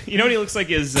 hard. You know what he looks like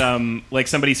is like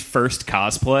somebody's first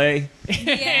cosplay.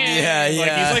 Yeah. Yeah.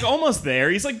 Like he's like almost there.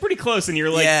 He's like pretty close, and you're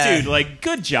like, Yeah. dude, like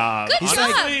good job. Good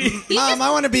job. Honestly. Mom,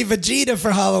 I want to be Vegeta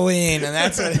for Halloween, and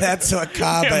that's what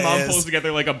Kaba Yeah, Mom is. pulls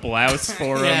together like a blouse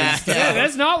for him. Yeah. And stuff. Yeah,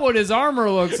 that's not what his armor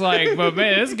looks like, but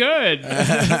man, it's good.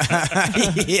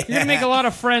 You're gonna make a lot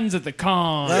of friends at the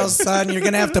con. Well, son, you're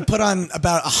gonna have to put on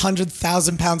about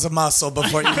 100,000 pounds of muscle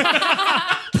before you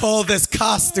pull this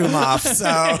costume off. So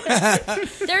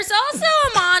There's also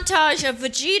a montage of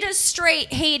Vegeta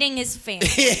straight hating his family.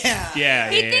 Yeah,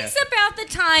 He thinks about the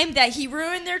time that he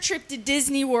ruined their trip to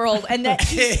Disney World and that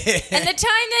and the time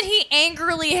that he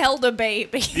angrily held a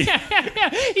baby. He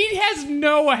has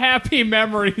no happy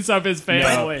memories of his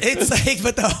family. but it's like,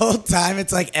 but the whole time,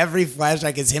 it's like every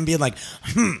flashback is him being like,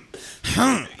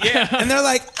 Yeah. and they're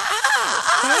like,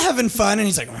 having fun, and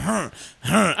he's like,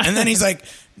 and then he's like.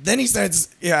 Then he starts,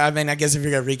 I mean, I guess if you're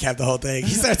going to recap the whole thing,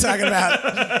 he starts talking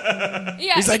about,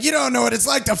 Yeah, he's like, you don't know what it's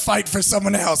like to fight for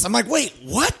someone else. I'm like, wait,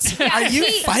 what? Are you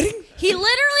fighting? He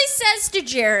literally says to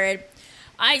Jared,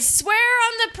 I swear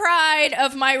on the pride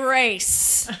of my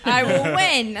race, I will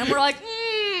win. And we're like,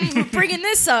 we're bringing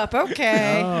this up.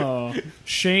 Okay. Oh,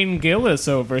 Shane Gillis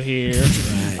over here.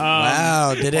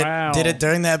 Wow, did it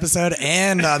during the episode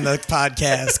and on the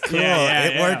podcast. Cool.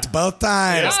 It worked both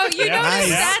times. Oh, you Yeah. noticed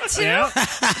Nice.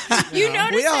 that too? You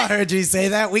noticed We all that? heard you say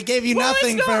that. We gave you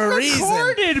nothing it's for not a reason.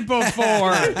 recorded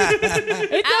before.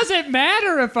 It doesn't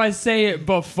matter if I say it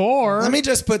before. Let me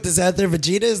just put this out there.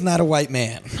 Vegeta is not a white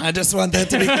man. I just want that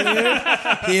to be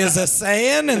clear. He is a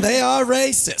Saiyan, and they are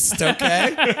racist,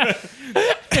 okay?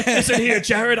 Listen here,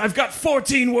 Jared. I've got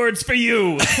 14 words for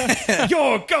you.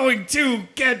 You're going to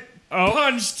get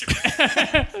punched.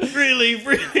 really.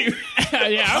 Yeah, I was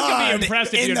gonna Hard be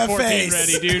impressed if in you had the 14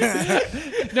 face. ready,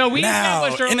 dude. No, we Now,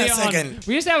 established in a early on. second.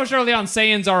 We established early on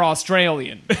Saiyans are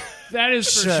Australian. That is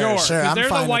for Sure, sure. sure, 'Cause I'm they're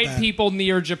fine the with white that. people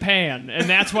near Japan, and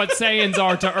that's what Saiyans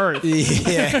are to Earth.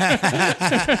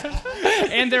 Yeah,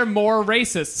 And they're more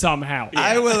racist somehow.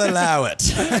 I will allow it.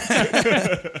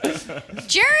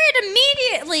 Jared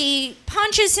immediately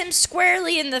punches him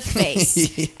squarely in the face.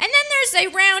 And then there's a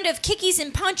round of kickies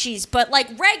and punchies, but like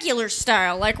regular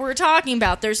style, like we were talking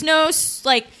about. There's no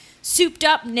like souped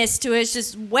upness to it. It's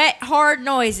just wet, hard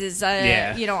noises,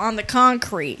 on the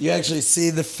concrete. You actually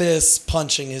see the fist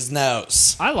punching his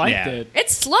nose. I liked Yeah. it.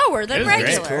 It's slower than It was great.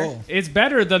 regular. Cool. It's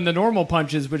better than the normal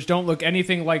punches, which don't look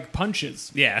anything like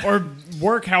punches. Yeah. Or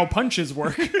work how punches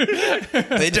work.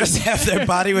 They just have their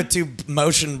body with two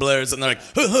motion blurs, and they're like,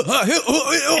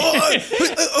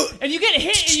 And you get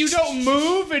hit and you don't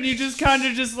move, and you just kind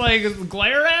of just like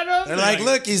glare at him. they're like,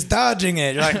 look, he's dodging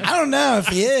it. You're like, I don't know if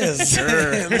he is.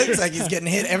 It seems like he's getting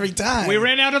hit every time. We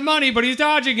ran out of money, but he's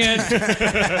dodging it.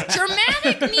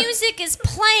 Dramatic music is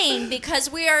playing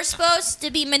because we are supposed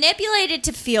to be manipulated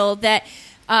to feel that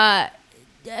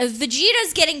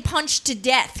Vegeta's getting punched to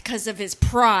death because of his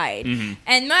pride. Mm-hmm.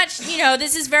 And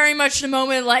this is very much the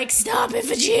moment like, stop it,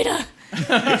 Vegeta.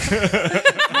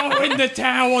 Throw in the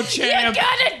towel, champ. You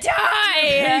gotta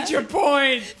die. Made your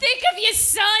point. Think of your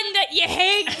son that you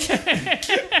hate.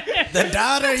 The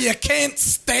daughter you can't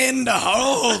stand to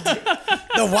hold.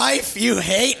 The wife you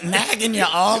hate nagging you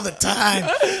all the time.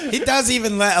 He does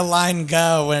even let a line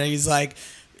go when he's like,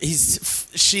 he's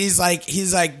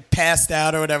passed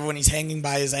out or whatever when he's hanging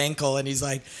by his ankle, and he's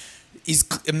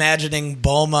imagining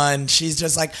Bulma, and she's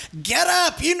just like, get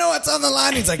up, you know what's on the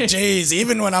line. He's like, geez,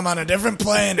 even when I'm on a different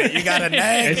planet, you gotta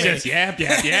nag It's me. just yap.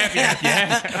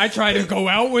 I try to go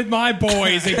out with my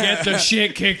boys and get the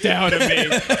shit kicked out of me.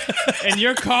 And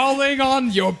you're calling on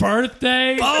your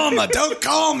birthday? Bulma, don't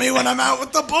call me when I'm out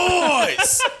with the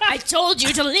boys. I told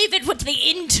you to leave it with the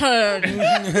intern.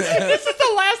 This is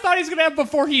the last thought he's gonna have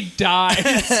before he dies.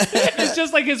 It's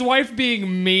just like his wife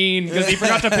being mean because he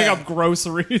forgot to pick up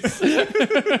groceries.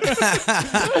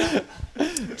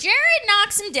 Jared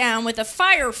knocks him down with a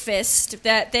fire fist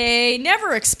that they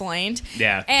never explained.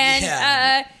 Yeah.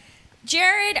 And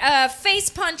Jared face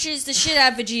punches the shit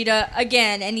out of Vegeta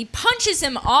again, and he punches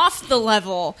him off the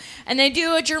level. And they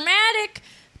do a dramatic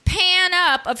pan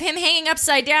up of him hanging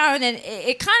upside down, and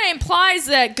it kind of implies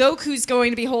that Goku's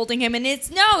going to be holding him, and his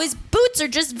boots are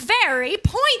just very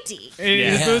pointy.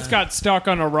 His boots got stuck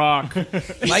on a rock.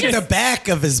 Like the back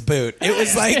of his boot. It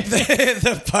was like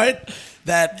the part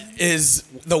that is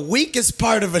the weakest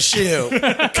part of a shoe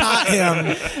caught him.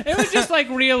 It was just like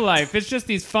real life. It's just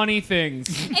these funny things.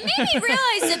 It made me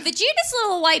realize that Vegeta's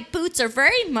little white boots are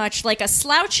very much like a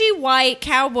slouchy white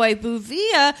cowboy boot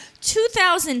via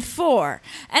 2004.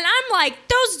 And I'm like,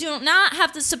 those do not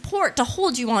have the support to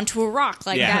hold you onto a rock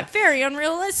like Yeah. that. Very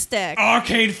unrealistic.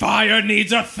 Arcade Fire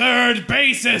needs a third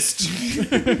bassist.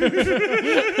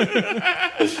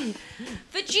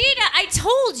 Vegeta, I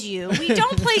told you, we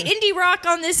don't play indie rock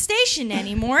on this station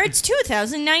anymore. It's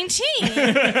 2019.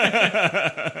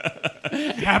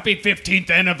 Happy 15th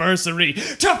anniversary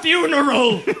to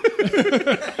funeral.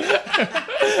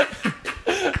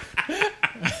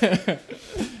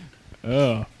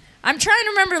 I'm trying to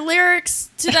remember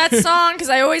lyrics to that song because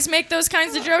I always make those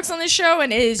kinds of jokes on this show,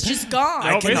 and it is just gone.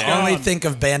 I can it's only gone. think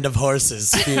of Band of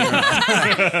Horses.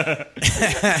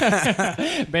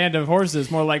 Band of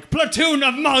horses, more like platoon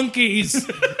of monkeys.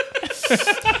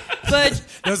 But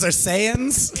Those are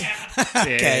Saiyans?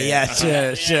 Okay, yeah,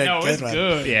 sure. No, good it's one.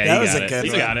 good. Yeah, That you was got a it. good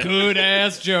You one. got it. Good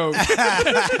ass joke.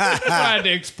 Tried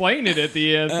to explain it at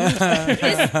the end.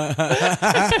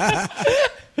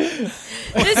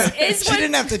 this is She when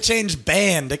didn't have to change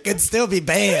band. It could still be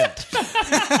band.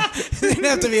 It didn't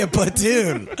have to be a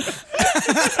platoon.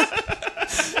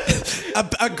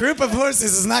 A group of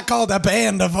horses is not called a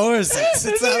band of horses.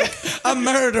 It's a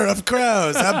murder of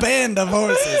crows, a band of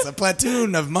horses, a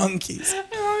platoon of monkeys. Why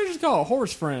don't we just call it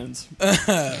horse friends?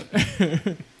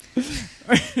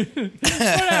 What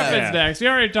happens next? We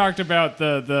already talked about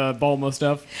the Bulma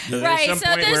stuff. There's Right, some so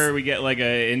point this- where we get like an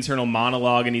internal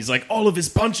monologue, and he's like, "All of his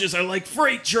punches are like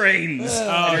freight trains."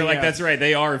 And you're like, yeah. "That's right,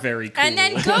 they are very cool." and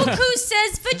then Goku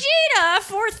says Vegeta a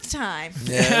fourth time.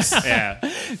 Yes. yeah,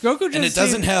 Goku just And it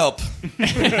doesn't seems- help.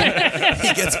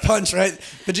 He gets punched right.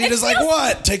 Vegeta's like,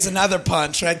 what? Takes another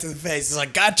punch right to the face. He's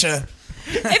like, gotcha.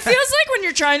 It feels like when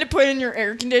you're trying to put in your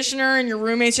air conditioner and your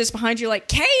roommate's just behind you like,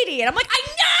 Katie. And I'm like, I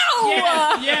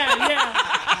know!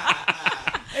 Yeah.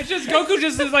 It's just Goku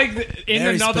just is like in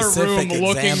Very another room specific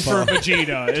looking for example.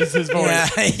 Vegeta. Is his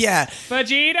voice? Yeah.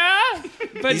 Vegeta?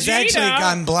 He's actually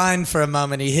gone blind for a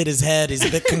moment. He hit his head. He's a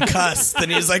bit concussed.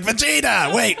 And he's like,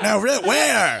 Vegeta, wait, no,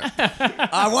 where?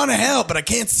 I want to help, but I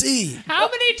can't see. How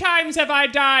many times have I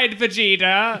died,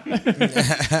 Vegeta?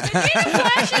 Vegeta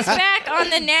flashes back on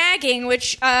the nagging,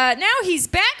 which now he's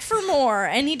back for more.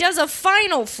 And he does a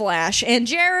final flash. And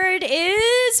Jared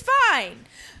is fine.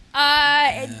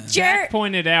 Jack Jared...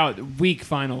 pointed out weak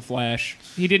Final Flash.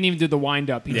 He didn't even do the wind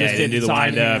up. He yeah. just He didn't do the side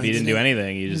wind up. hands. He didn't do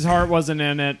anything. He His just heart wasn't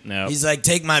in it. no. He's like,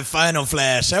 take my final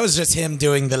flash. That was just him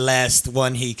doing the last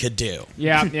one he could do.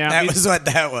 Yeah. That was what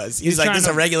that was. He's like, trying this is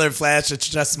a to- regular flash. It's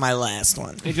just my last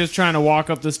one. He's just trying to walk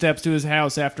up the steps to his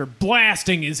house after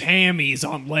blasting his hammies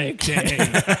on leg day.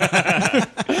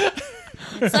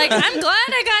 It's like, I'm glad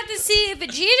I got to see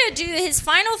Vegeta do his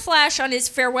final flash on his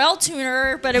farewell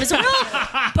tuner, but it was a real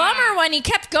bummer when he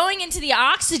kept going into the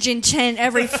oxygen tent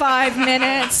every 5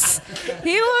 minutes.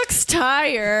 He looks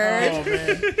tired. Oh,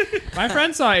 man. My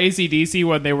friend saw AC/DC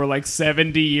when they were like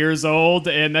 70 years old,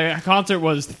 and the concert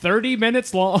was 30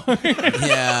 minutes long.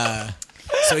 Yeah.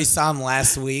 So he saw him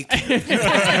last week. No,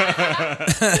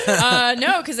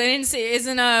 because I didn't see.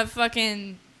 Isn't a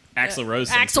fucking Axl Rose.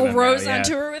 Axl Rose now, on yeah.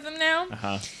 tour with him now?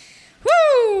 Uh-huh.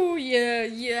 Woo!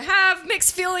 You have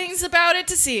mixed feelings about it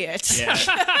to see it. Yeah.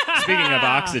 Speaking of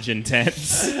oxygen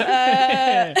tents.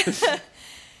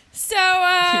 So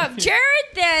Jared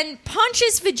then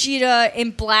punches Vegeta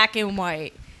in black and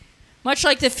white. Much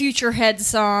like the Future Head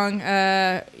song,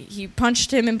 he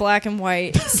punched him in black and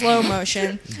white, slow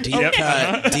motion. Deep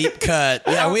cut.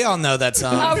 Yeah, we all know that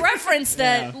song. A reference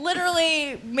that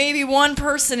literally maybe one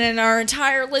person in our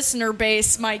entire listener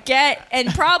base might get, and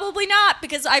probably not,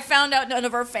 because I found out none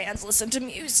of our fans listen to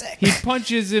music. He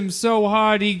punches him so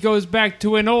hard he goes back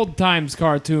to an old times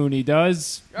cartoon. He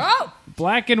does. Oh!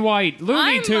 Black and white,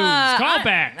 Looney Tunes,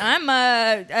 callback.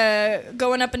 I'm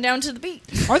going up and down to the beat.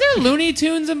 Are there Looney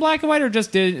Tunes in black and white or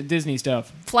just Disney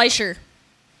stuff? Fleischer.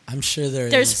 I'm sure there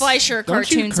is. There's Fleischer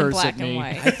Don't you cartoons in curse black at me. and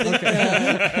white.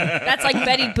 That's like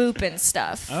Betty Boop and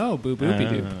stuff. Oh, boo boopy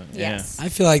doo. Yes. I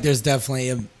feel like there's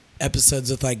definitely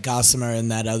episodes with like Gossamer and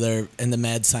the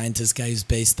mad scientist guy who's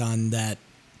based on that.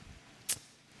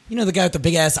 You know, the guy with the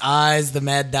big ass eyes, the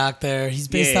mad doctor. He's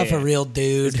based off a real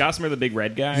dude. Is Gossamer the big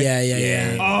red guy?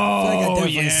 Yeah. Oh, I feel like I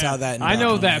definitely saw that in I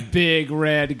know black that and big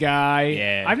red guy.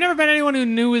 Yeah. I've never met anyone who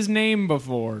knew his name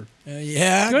before. white.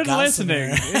 Yeah, Good Gossamer.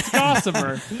 listening. It's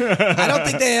Gossamer. I don't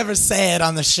think they ever say it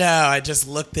on the show. I just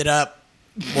looked it up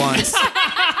once.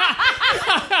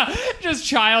 Just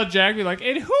Child Jack be like,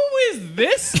 and who is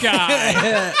this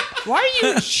guy? Why are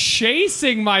you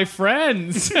chasing my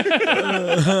friends?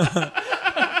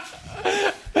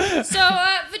 So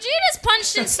Vegeta's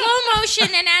punched in slow motion,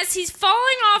 and as he's falling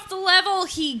off the level,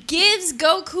 he gives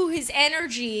Goku his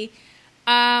energy,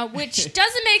 which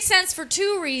doesn't make sense for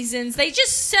two reasons. They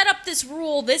just set up this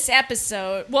rule this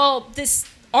episode, this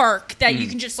arc, that you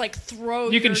can just like throw.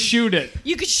 You can shoot it.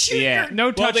 You can shoot. Yeah. Your, No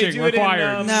Well, they touching do it in,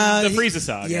 required. No, the he- Frieza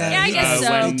saga. yeah, I guess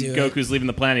so. When Do it. Goku's leaving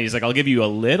the planet, he's like, I'll give you a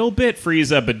little bit,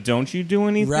 Frieza, but don't you do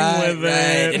anything Right. with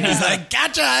it. And he's like,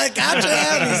 gotcha.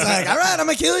 And he's like, all right, I'm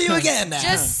going to kill you again now.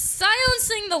 just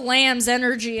silencing the lamb's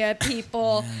energy at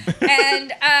people,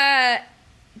 and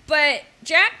but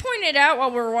Jack pointed out while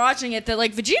we were watching it that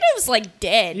like Vegeta was like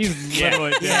dead. He's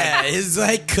literally dead. yeah, his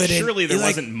like couldn't. Surely there he,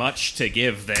 like, wasn't much to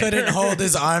give there. couldn't hold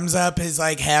his arms up. He's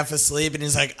like half asleep, and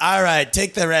he's like, all right,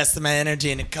 take the rest of my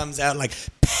energy. And it comes out like,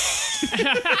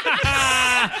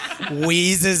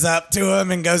 wheezes up to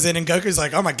him and goes in. And Goku's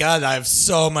like, oh my God, I have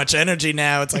so much energy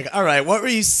now. It's like, all right, what were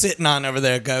you sitting on over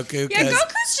there, Goku? Yeah, 'Cause-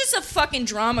 Goku's just a fucking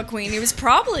drama queen. He was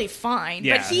probably fine,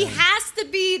 Yeah. but he has to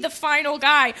be the final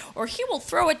guy, or he will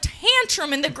throw a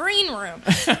tantrum in the green room.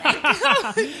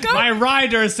 Goku, My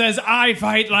rider says I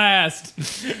fight last.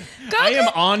 I am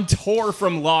on tour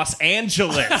from Los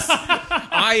Angeles.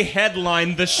 I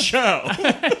headlined the show.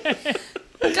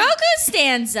 Goku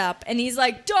stands up and he's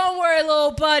like, "Don't worry,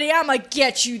 little buddy, I'm gonna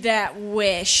get you that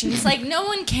wish." And it's like, no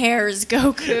one cares,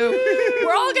 Goku.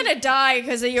 We're all gonna die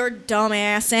because of your dumb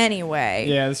ass anyway.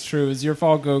 Yeah, it's true. It's your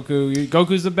fault, Goku.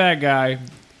 Goku's the bad guy.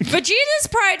 Vegeta's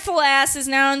prideful ass is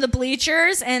now in the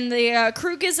bleachers, and the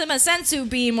crew gives him a sensu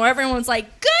beam where everyone's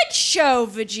like, "Good show,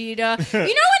 Vegeta." You know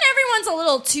when everyone's a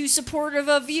little too supportive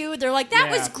of you? They're like, "That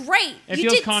Yeah. was great." It You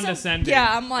feels did so-" condescending.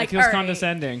 Yeah, I'm like, it feels all right.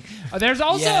 condescending. There's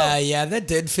also. yeah, that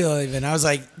did feel even. I was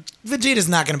like, Vegeta's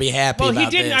not going to be happy Well, about he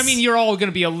didn't. this. I mean, you're all going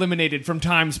to be eliminated from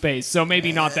time space, so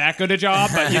maybe not that good a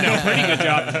job, but pretty good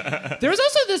job. There was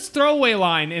also this throwaway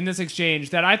line in this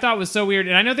exchange that I thought was so weird,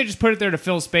 and I know they just put it there to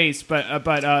fill space, but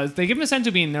they give him a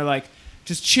senzu bean. They're like,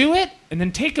 just chew it and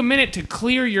then take a minute to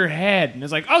clear your head. And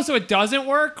it's like, oh, so it doesn't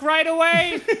work right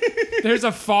away? There's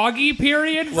a foggy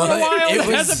period for Well, a while it that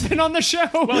was- hasn't been on the show.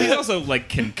 Well, he's also like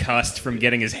concussed from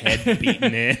getting his head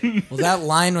beaten in. Well, that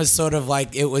line was sort of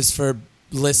like it was for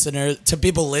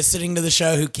people listening to the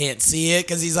show who can't see it,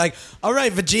 because he's like, all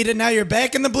right, Vegeta, now you're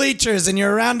back in the bleachers and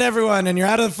you're around everyone and you're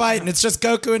out of the fight and it's just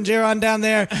Goku and Jiron down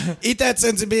there. Eat that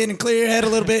senzu bean and clear your head a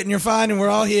little bit and you're fine and we're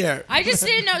all here. I just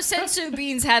didn't know sensu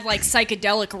beans had like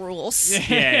psychedelic rules.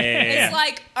 Yeah. It's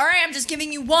like, all right, I'm just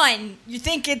giving you one. You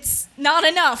think it's not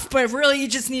enough, but really you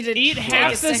just need to Eat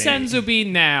half the second. senzu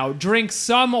bean now. Drink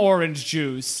some orange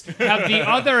juice. Have the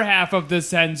other half of the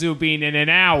senzu bean in an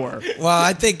hour. Well,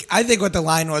 I think what the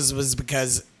line was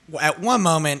because at one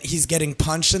moment he's getting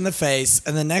punched in the face,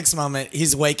 and the next moment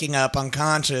he's waking up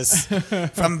unconscious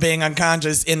from being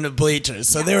unconscious in the bleachers.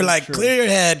 So they were like, clear your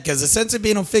head, because the sensory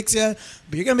beam will fix you,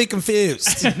 but you're going to be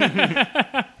confused.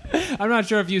 I'm not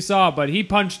sure if you saw, but he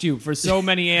punched you for so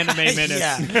many anime minutes.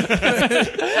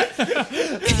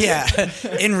 Yeah.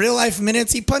 In real life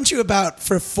minutes, he punched you about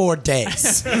for 4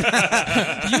 days.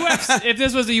 If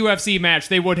this was a UFC match,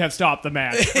 they would have stopped the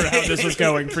match for how this was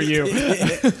going for you.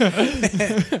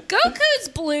 Goku's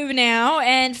blue now,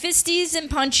 and fisties and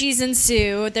punchies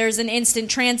ensue. There's an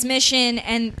instant transmission,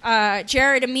 and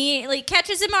Jared immediately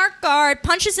catches him off guard,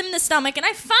 punches him in the stomach, and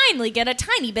I finally get a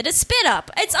tiny bit of spit up.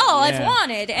 It's all I've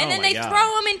wanted. And then they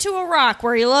throw him into a rock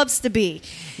where he loves to be.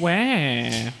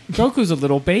 Wah. Goku's a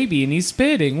little baby and he's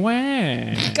spitting. Wah.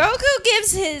 Goku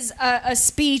gives his a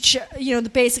speech,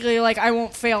 basically like I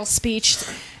won't fail speech,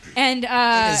 and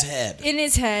in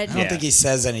his head. I don't think he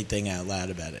says anything out loud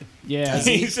about it. Yeah.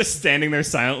 He's just standing there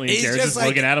silently, and He's Jared's just just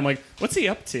looking at him like, what's he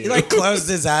up to? He closed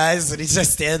his eyes, and he's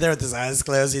just standing there with his eyes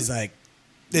closed. He's like,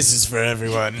 "This is for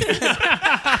everyone.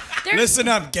 Listen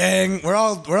up, gang. We're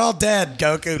all dead.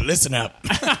 Goku, listen up."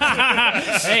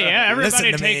 Hey,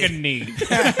 everybody take a knee.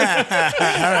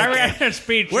 I read a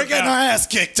speech. We're getting our ass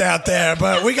kicked out there,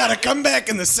 but we got to come back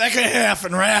in the second half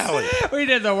and rally. We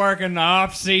did the work in the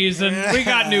off season. We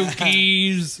got new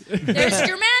keys. There's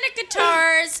dramatic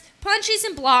guitars, punchies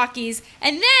and blockies,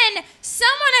 and then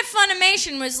someone at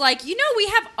Funimation was like, we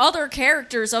have other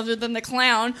characters other than the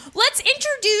clown. Let's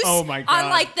introduce Oh my God. on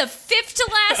like the 5th to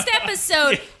last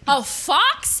episode a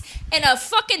fox and a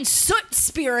fucking soot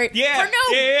spirit Yeah, for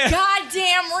no yeah.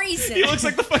 goddamn reason. He looks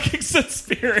like the fucking Soot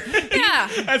Spirit. Yeah.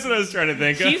 That's what I was trying to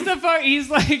think of. He's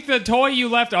like the toy you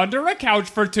left under a couch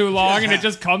for too long, and it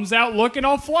just comes out looking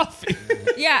all fluffy.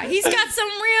 Yeah, he's got some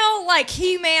real like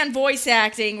He-Man voice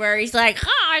acting where he's like,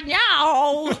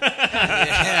 no.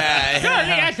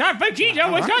 Yes, Vegeta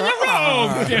was on the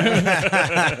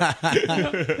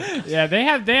road. Yeah, they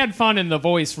had fun in the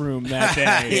voice room that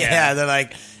day. Yeah, they're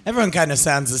like, everyone kind of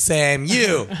sounds the same.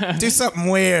 You, do something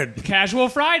weird. Casual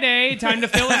Friday, time to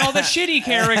fill in all the shitty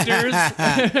characters.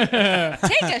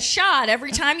 Take a shot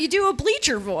every time you do a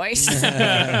bleacher voice.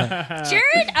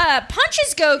 Jared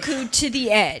punches Goku to the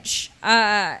edge.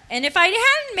 And if I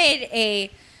hadn't made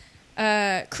a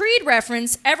Creed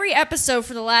reference every episode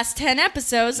for the last 10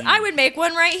 episods, I would make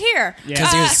one right here.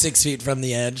 Because he was 6 feet from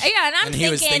the edge. Yeah, and I'm he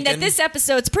was thinking that this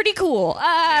episode's pretty cool.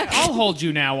 I'll hold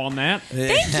you now on that.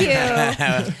 Thank you.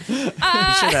 He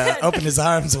should have opened his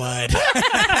arms wide.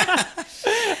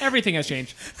 Everything has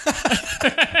changed.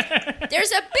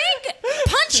 There's a big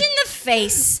punch in the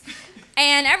face.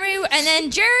 And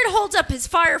then Jared holds up his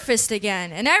fire fist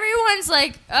again, and everyone's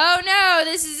like, "Oh no,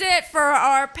 this is it for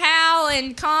our pal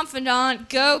and confidant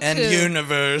Goku And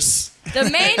universe. the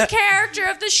main character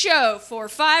of the show for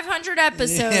 500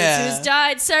 episodes, who's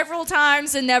died several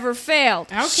times and never failed."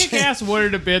 How kick-ass would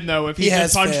it have been, though, if he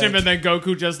just punched him and then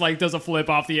Goku just, does a flip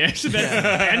off the edge and then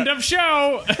end of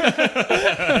show?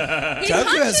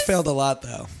 Goku has failed a lot,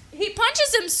 though. He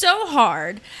punches him so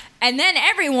hard, and then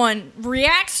everyone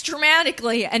reacts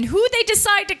dramatically, and who they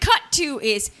decide to cut to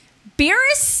is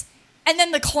Beerus and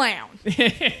then the clown.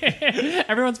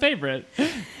 Everyone's favorite.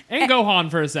 And Gohan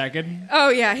for a second. Oh,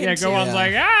 yeah. Yeah, him too. Gohan's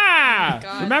like, God.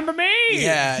 remember me?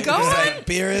 Yeah, he's Gohan? like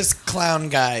Beerus, clown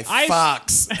guy, I-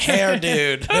 fox, hair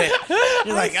dude.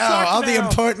 You're like, all the now.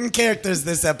 important characters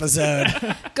this episode.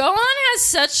 Gohan has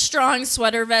such strong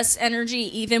sweater vest energy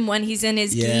even when he's in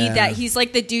his gi that he's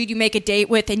like the dude you make a date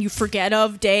with and you forget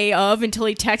of day of until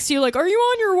he texts you like, "Are you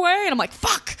on your way?" And I'm like,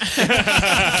 fuck.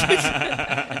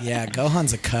 Yeah,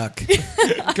 Gohan's a cuck.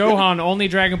 Gohan, only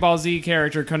Dragon Ball Z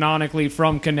character canonically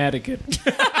from Connecticut.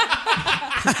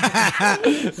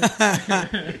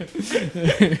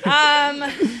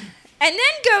 And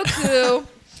then Goku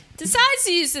decides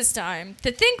to use this time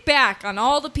to think back on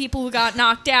all the people who got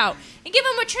knocked out and give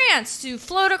them a chance to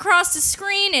float across the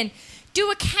screen and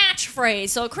do a catchphrase.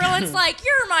 So Krillin's like,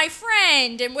 "You're my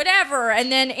friend," and whatever.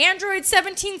 And then Android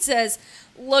 17 says,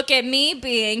 "Look at me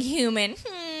being human."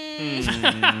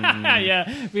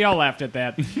 Yeah, we all laughed at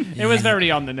that. It was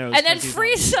very on the nose. And then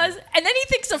Frieza, and then he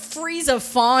thinks of Frieza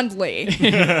fondly.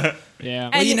 Yeah.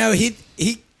 Well,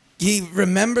 he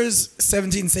remembers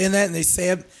 17 saying that, and they say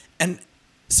it, and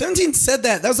 17 said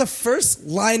that. That was the first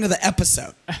line of the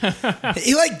episode.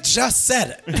 He like just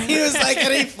said it. He was like,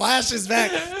 and he flashes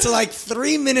back to like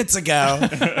 3 minutes ago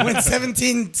when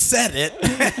 17 said it.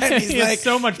 And he's He has like,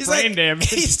 so much he's brain like- damage.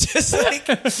 He's just like,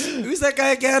 who's that guy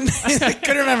again? He like,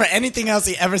 couldn't remember anything else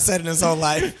he ever said in his whole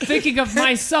life. Thinking of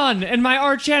my son and my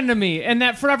arch enemy and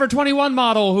that Forever 21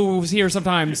 model who's here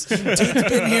sometimes. Dude's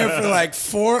been here for like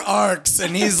 4 arcs,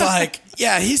 and he's like,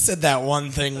 yeah, he said that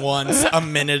one thing once a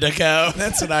minute ago.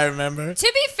 That's what I remember.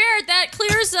 To be fair, that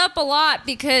clears up a lot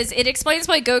because it explains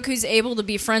why Goku's able to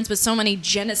be friends with so many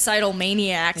genocidal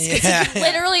maniacs. Because Yeah. he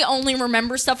literally only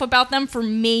remembers stuff about them for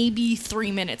maybe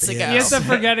 3 minutes ago. Yeah. He has the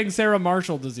forgetting Sarah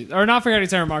Marshall disease. Or not forgetting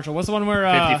Sarah Marshall. What's the one where...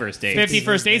 51st Dates.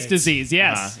 51st Dates disease,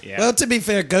 yes. Yeah. Well, to be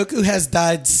fair, Goku has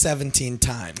died 17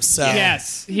 times. So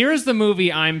Yes. Here's the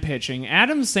movie I'm pitching.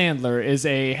 Adam Sandler is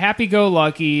a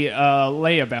happy-go-lucky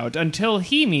layabout until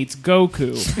he meets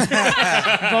Goku,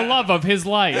 the love of his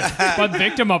life, but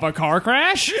victim of a car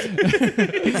crash. And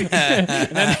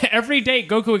then every date,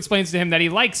 Goku explains to him that he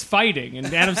likes fighting,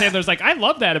 and Adam Sandler's like, "I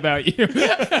love that about you."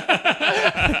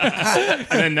 And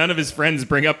then none of his friends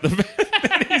bring up the fact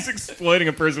that he's exploiting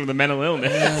a person with a mental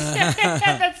illness.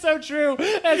 That's so true.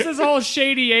 That's this whole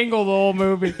shady angle of the whole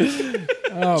movie.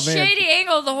 Oh man. Shady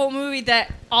angle of the whole movie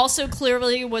that also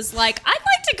clearly was like, I'd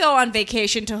like to go on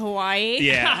vacation to Hawaii.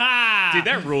 Yeah. Dude,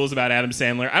 that rules about Adam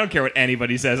Sandler. I don't care what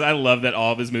anybody says. I love that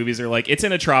all of his movies are like, it's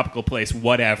in a tropical place,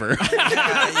 whatever.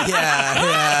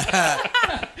 yeah.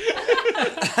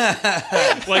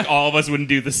 Like all of us wouldn't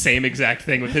do the same exact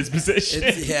thing with his position.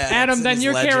 Yeah. Adam, it's in then his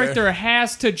your ledger. character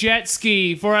has to jet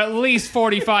ski for at least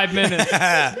 45 minutes.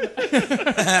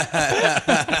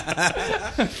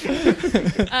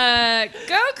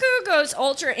 Goku goes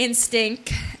Ultra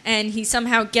Instinct, and he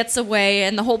somehow gets away,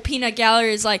 and the whole peanut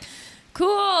gallery is like, cool,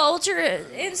 Ultra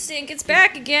Instinct, it's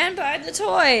back again, buy the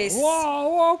toys. Whoa,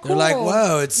 whoa, cool. They're like,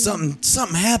 whoa, it's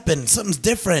something happened. Something's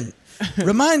different.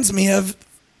 Reminds me of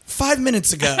 5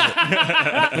 minutes ago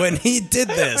when he did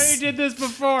He this. did this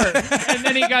before, and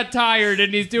then he got tired,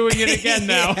 and he's doing it again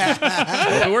now.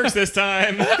 It works this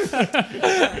time.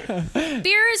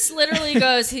 Beerus literally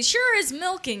goes, he sure is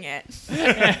milking it.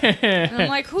 And I'm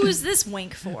like, who is this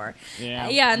wink for?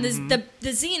 Yeah. And the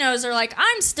Xenos are like,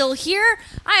 I'm still here.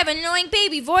 I have an annoying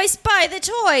baby voice, buy the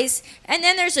toys. And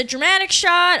then there's a dramatic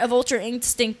shot of Ultra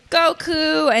Instinct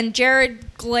Goku, and Jared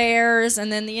glares,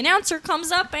 and then the announcer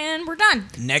comes up, and we're done.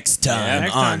 Next time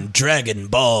next on time. Dragon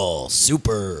Ball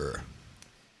Super.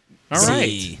 All right.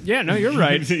 Z. Yeah, no, you're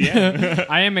right. Yeah.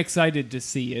 I am excited to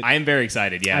see it. I am very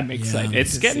excited, yeah. I'm excited.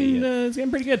 It's to getting see it. it's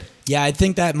getting pretty good. Yeah, I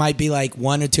think that might be like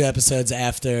 1 or 2 episodes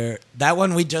after that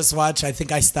one we just watched. I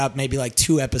think I stopped maybe like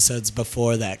 2 episodes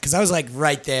before that because I was like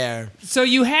right there. So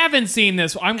you haven't seen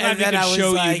this. I'm glad And we then could I was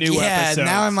show like, you new yeah, episodes.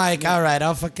 now I'm like, all right,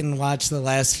 I'll fucking watch the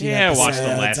last few Yeah, watch episodes.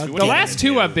 the last I'll few. the get last into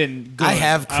 2 it. have been good. I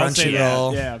have I'll say that.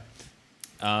 Crunchyroll. Yeah.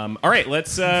 All right,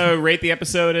 let's rate the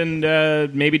episode and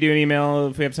maybe do an email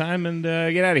if we have time and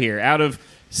get out of here. Out of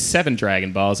 7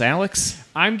 Dragon Balls, Alex?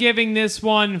 I'm giving this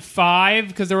one 5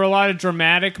 because there were a lot of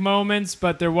dramatic moments,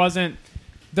 but there wasn't.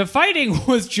 The fighting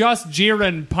was just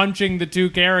Jiren punching the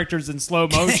 2 characters in slow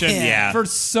motion Yeah. for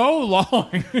so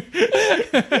long.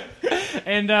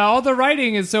 And all the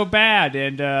writing is so bad,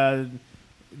 and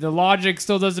the logic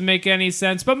still doesn't make any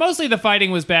sense. But mostly the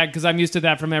fighting was bad because I'm used to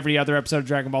that from every other episode of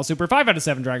Dragon Ball Super. 5 out of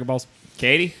 7 Dragon Balls.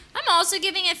 Katie? I'm also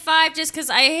giving it 5 just because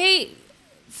I hate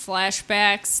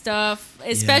flashback stuff,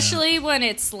 especially when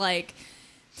it's like,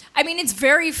 I mean, it's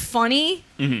very funny,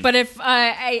 but if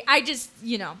I just,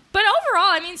 but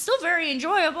overall, I mean, still very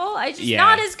enjoyable. I just Yeah.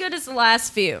 not as good as the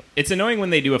last few. It's annoying when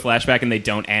they do a flashback and they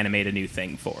don't animate a new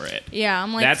thing for it. Yeah,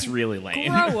 I'm like, That's really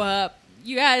lame. grow up.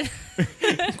 You got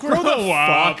Grow the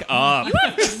Fuck up. you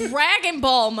have Dragon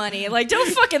Ball money. Like,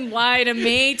 don't fucking lie to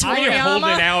me, What are you holding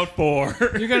Toriyama. out for?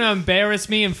 You're gonna embarrass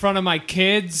me in front of my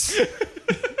kids?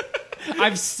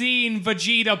 I've seen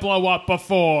Vegeta blow up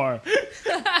before.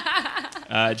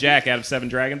 Jack, out of 7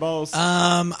 Dragon Balls?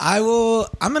 I'm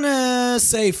gonna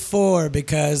say 4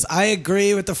 because I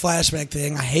agree with the flashback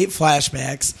thing. I hate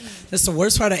flashbacks. That's the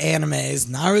worst part of animes.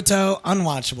 Naruto,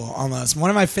 unwatchable almost. One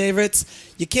of my favorites.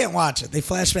 You can't watch it. They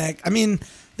flashback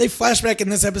in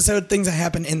this episode things that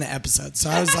happened in the episode. So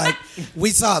I was like, we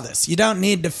saw this. You don't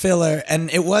need the filler.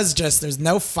 And it was just, there's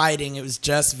no fighting. It was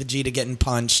just Vegeta getting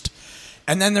punched.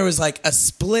 And then there was like a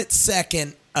split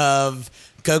second of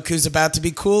Goku's about to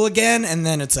be cool again, and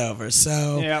then it's over.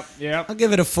 So Yep. I'll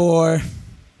give it a 4.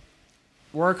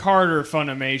 Work harder,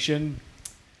 Funimation.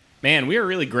 Man, we are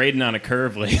really grading on a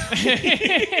curve lately.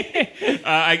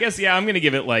 I guess, yeah, I'm going to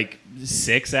give it like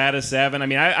 6 out of 7. I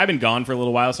mean, I've been gone for a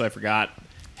little while, so I forgot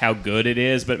how good it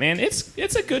is, but man,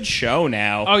 it's a good show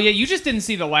now. Oh yeah, you just didn't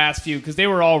see the last few because they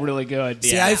were all really good.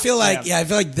 See, I feel like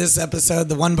this episode,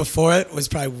 the one before it, was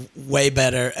probably way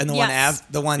better, and the one Yes.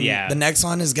 after Yeah. the next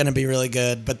one is going to be really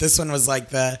good. But this one was like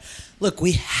look,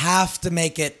 we have to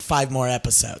make it 5 more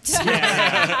episodes.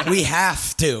 We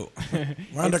have to.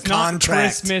 We're under It's not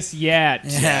contract. Christmas yet.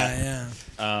 Yeah.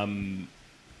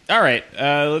 All right,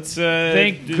 let's.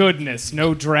 Thank goodness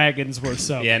no dragons were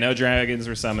summoned. Yeah, no dragons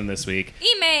were summoned this week.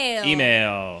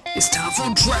 Email. It's time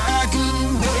for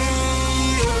Dragon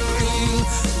Mail.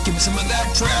 Give me some of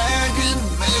that Dragon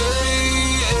Mail.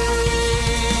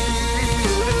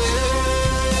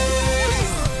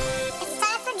 It's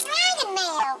time for Dragon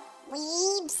Mail,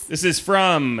 weebs. This is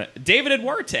from David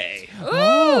Eduarte.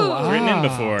 Oh, Written in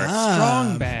before.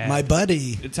 strong bad. My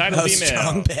buddy. The title of email.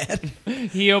 Strong bad.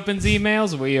 He opens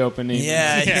emails, we open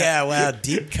emails. Yeah. Wow,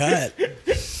 deep cut.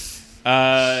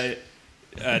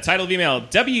 Title of email: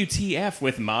 WTF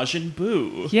with Majin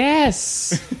Buu.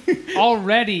 Yes.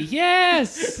 Already.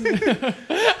 Yes. Who are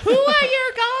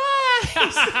your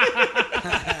guys?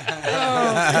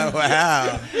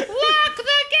 Wow. Lock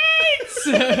the gates.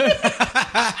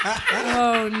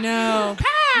 Oh no!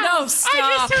 No, stop!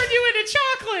 I just turned you into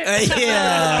chocolate.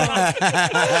 Yeah.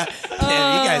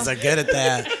 Damn, you guys are good at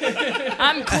that.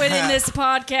 I'm quitting this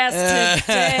podcast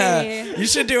today. You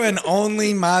should do an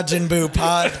only Majin Buu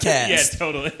podcast. Yeah,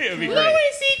 totally. It would be great.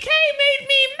 Louis C.K. made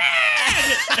me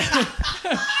mad.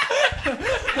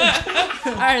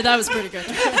 All right, that was pretty good.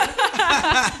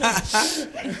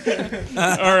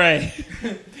 All right.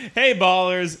 Hey,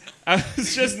 ballers. I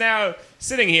was just now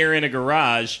sitting here in a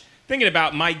garage thinking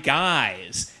about my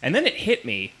guys, and then it hit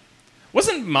me.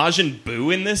 Wasn't Majin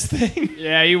Buu in this thing?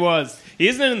 Yeah, he was. He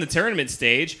isn't in the tournament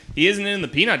stage. He isn't in the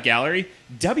peanut gallery.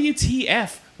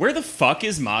 WTF? Where the fuck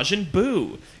is Majin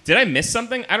Buu? Did I miss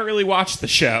something? I don't really watch the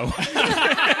show.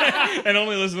 And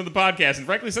only listen to the podcast. And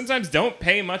frankly, sometimes don't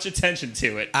pay much attention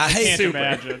to it. I Can't Super.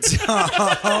 imagine.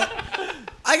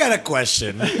 I got a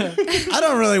question. I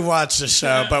don't really watch the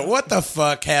show, but what the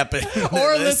fuck happened?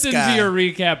 Or listen to your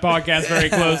recap podcast very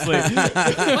closely.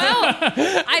 Well,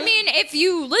 I mean, if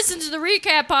you listen to the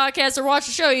recap podcast or watch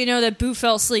the show, you know that Boo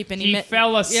fell asleep and He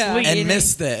fell asleep. and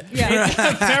missed it. Yeah.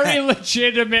 A very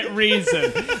legitimate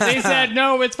reason. They said,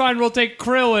 no, it's fine. We'll take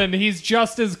Krillin. He's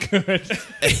just as good.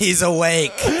 He's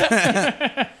awake.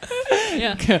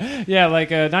 Yeah. Yeah, like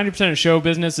 90% of show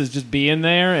business is just being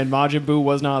there, and Majin Buu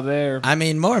was not there. I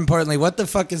mean, more importantly, what the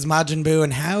fuck is Majin Buu,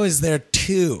 and how is there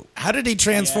two? How did he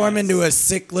transform into a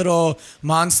sick little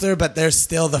monster, but there's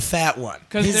still the fat one?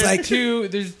 Because He's there's like, two,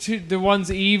 the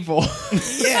one's evil.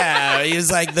 yeah, he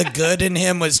was like the good in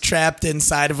him was trapped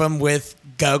inside of him with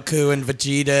Goku and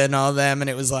Vegeta and all them, and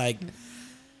it was like,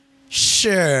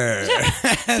 sure.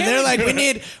 They're like, we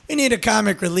need a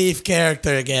comic relief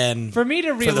character again. For me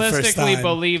to the first realistically time.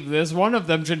 believe this, one of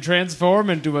them should transform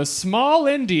into a small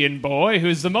Indian boy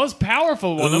who's the most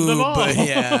powerful one of them Ooh, all. but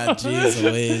yeah, jeez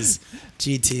Louise.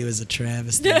 GT was a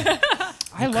travesty.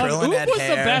 I love Krillin Oob had was the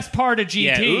hair. best part of GT.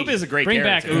 Yeah, Oob is a great Bring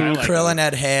character. back I Oob. like Krillin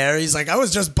had hair. He's like, I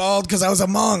was just bald because I was a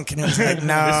monk. And it was like,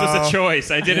 no. This was a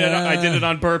choice. I did it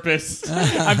on purpose.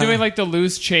 I'm doing like the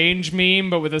loose change meme,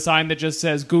 but with a sign that just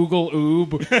says Google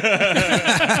Oob.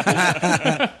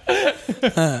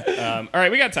 All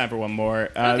right, we got time for one more.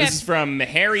 Okay. This is from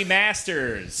Harry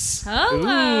Masters. Hello.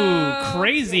 Ooh,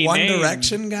 crazy One name.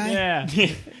 Direction guy? Yeah.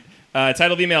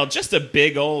 Title of email, just a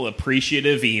big ol'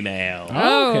 appreciative email.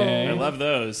 Okay. I love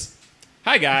those.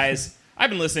 Hi, guys. I've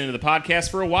been listening to the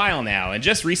podcast for a while now and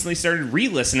just recently started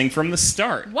re-listening from the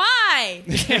start. Why?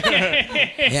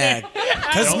 Yeah.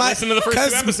 Don't listen to the first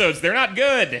two episodes. They're not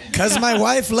good. Because my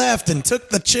wife left and took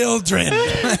the children.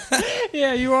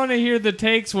 Yeah, you want to hear the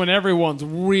takes when everyone's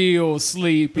real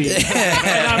sleepy.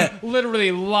 And I'm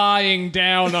literally lying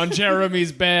down on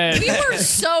Jeremy's bed. We were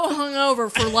so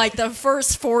hungover for like the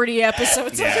first 40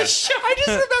 episodes of the show. I just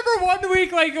remember one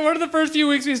week, like one of the first few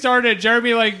weeks we started,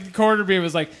 Jeremy like cornered me and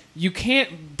was like, you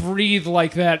can't breathe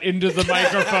like that into the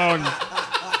microphone.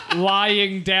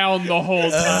 Lying down the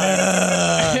whole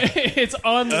time. It's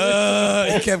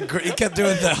unlistenable. He kept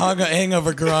doing the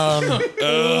hangover groan.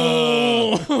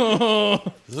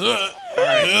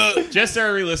 Just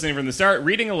started re-listening from the start,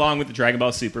 reading along with the Dragon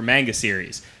Ball Super manga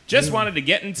series. Just wanted to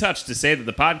get in touch to say that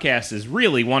the podcast is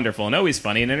really wonderful and always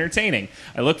funny and entertaining.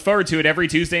 I look forward to it every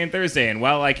Tuesday and Thursday, and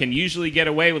while I can usually get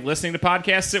away with listening to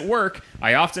podcasts at work,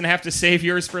 I often have to save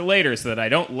yours for later so that I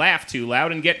don't laugh too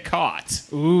loud and get caught.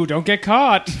 Ooh, don't get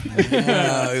caught.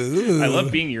 I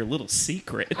love being your little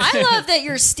secret. I love that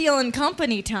you're stealing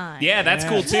company time. Yeah, that's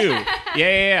cool too.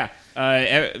 Yeah.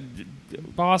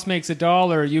 Boss makes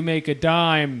 $1, you make a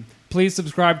dime. please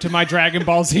subscribe to my Dragon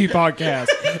Ball Z podcast.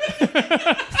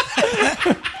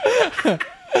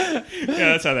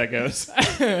 Yeah, that's how that goes.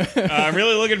 I'm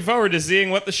really looking forward to seeing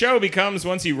what the show becomes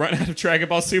once you run out of Dragon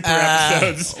Ball Super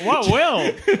episodes. What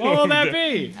will that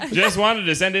be? Just wanted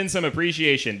to send in some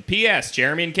appreciation. P.S.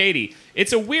 Jeremy and Katie,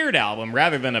 it's a weird album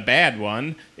rather than a bad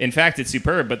one. In fact, it's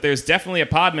superb, but there's definitely a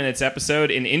Pod Minutes episode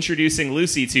in introducing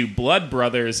Lucy to Blood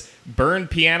Brothers' Burn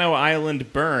Piano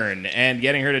Island Burn and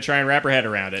getting her to try and wrap her head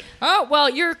around it. Oh, well,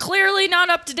 you're clearly not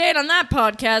up to date on that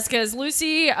podcast because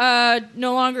Lucy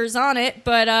no longer is on it,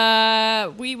 but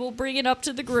we will bring it up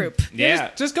to the group. Yeah.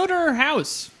 Just go to her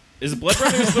house. Is Blood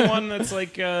Brothers the one that's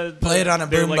like... Play it on a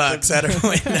they're boombox like at her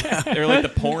window. They're like the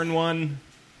porn one.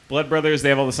 Blood Brothers, they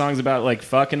have all the songs about like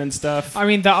fucking and stuff. I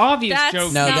mean, the obvious That's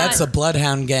joke. No, Not- that's a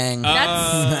Bloodhound Gang. No,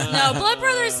 Blood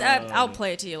Brothers, I'll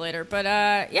play it to you later, but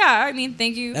yeah, I mean,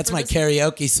 thank you. That's for my this.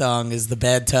 karaoke song is The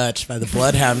Bad Touch by the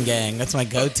Bloodhound Gang. That's my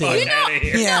go-to. Fuck outta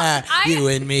here. Yeah, I- you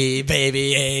and me,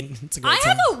 baby. It's a great I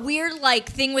song. have a weird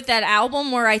thing with that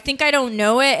album where I think I don't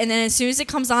know it, and then as soon as it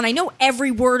comes on, I know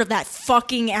every word of that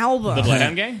fucking album. The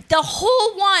Bloodhound Gang? The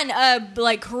whole one,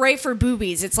 like "Hooray for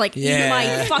Boobies." It's like in Yeah.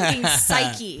 my fucking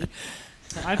psyche.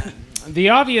 The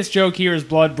obvious joke here is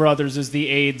Blood Brothers is the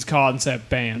AIDS concept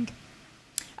band.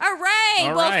 All right.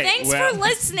 All Well, right, thanks well- for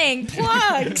listening.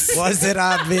 Plugs. Was it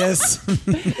obvious?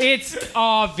 It's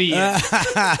obvious.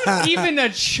 Even a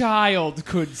child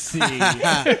could see.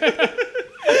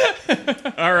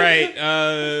 All right,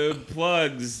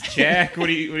 plugs. Jack, what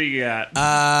do you got?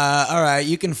 All right,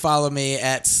 you can follow me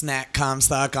at Snack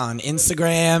Comstock on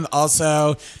Instagram.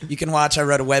 Also, you can watch, I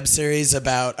wrote a web series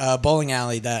about a bowling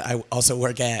alley that I also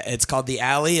work at. It's called The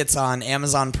Alley. It's on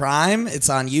Amazon Prime. It's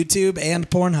on YouTube and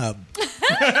Pornhub.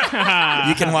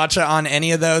 You can watch it on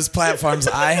any of those platforms.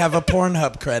 I have a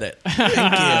Pornhub credit. Thank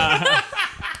you.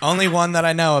 Only one that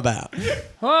I know about.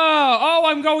 Oh,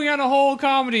 I'm going on a whole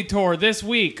comedy tour this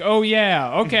week. Oh,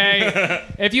 yeah. Okay.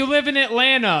 If you live in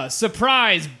Atlanta,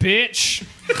 surprise, bitch.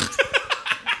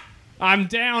 I'm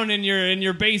down in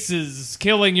your bases,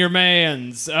 killing your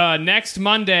mans. Next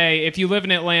Monday, if you live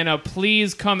in Atlanta,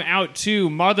 please come out to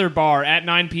Mother Bar at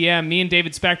 9 p.m. Me and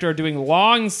David Spector are doing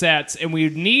long sets, and we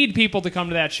need people to come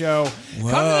to that show. Come to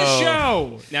the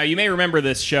show. Now, you may remember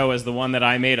this show as the one that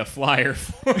I made a flyer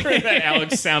for that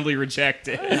Alex soundly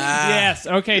rejected. Yes.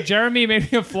 Okay, Jeremy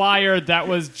made me a flyer that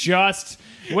was just...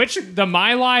 the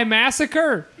My Lai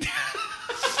Massacre?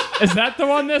 Is that the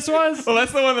one this was? Well,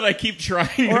 that's the one that I keep trying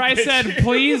to Where I pitch. said,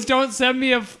 please don't send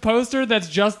me a poster that's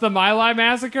just the My Lai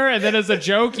Massacre, and then as a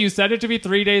joke, you sent it to me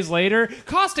 3 days later,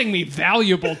 costing me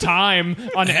valuable time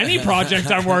on any project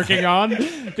I'm working on,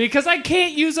 because I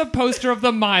can't use a poster of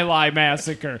the My Lai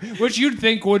Massacre, which you'd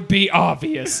think would be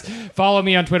obvious. Follow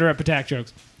me on Twitter at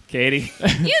PatakJokes. Katie.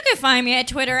 You can find me at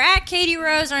Twitter at Katie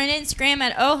Rose or on Instagram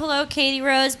at Oh Hello Katie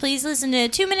Rose. Please listen to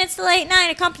 2 Minutes to Late Night,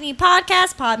 a company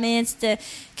podcast, Pod Minutes to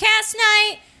Cast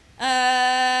Night,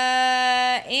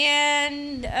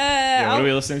 Yeah, what are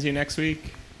we listening to next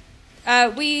week?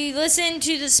 we listen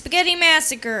to the Spaghetti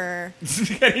Massacre.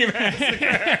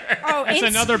 Oh, It's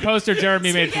another poster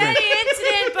Jeremy made for me. Spaghetti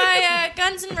Incident by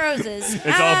Guns N' Roses. It's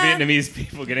all Vietnamese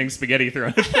people getting spaghetti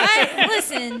thrown.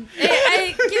 Listen,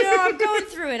 I'm going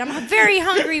through it. I'm very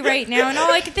hungry right now, and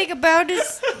all I can think about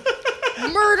is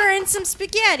murdering some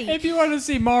spaghetti. If you want to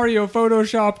see Mario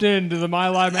photoshopped into the My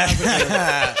Lai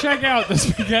Massacre, check out the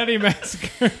Spaghetti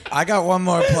Massacre. I got one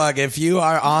more plug. If you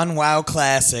are on WoW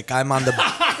Classic, I am on the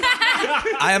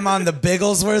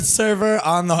Bigglesworth server.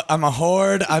 I'm a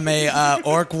horde. I'm a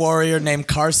orc warrior named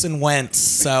Carson Wentz.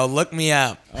 So look me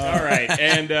up. All right,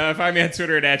 and find me on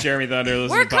Twitter at Jeremy Thunder.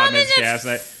 Listen We're to Pod coming Minutes to Cast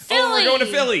Night. Philly. Oh, we're going to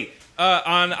Philly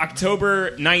on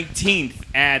October 19th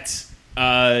at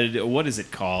what is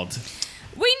it called?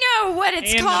 We know what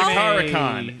it's And called.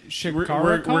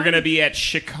 ShikaraCon. We're going to be at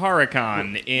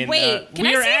ShikaraCon in. Wait, can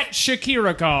We I are say at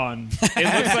ShakiraCon.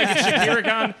 It looks like it's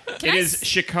ShakiraCon. It is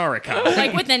ShikaraCon.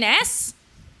 like with an S?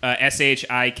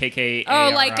 SHIKKARI.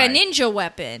 Oh, like a ninja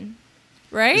weapon,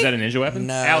 right? Is that a ninja weapon?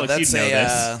 No, Alex, that's you'd know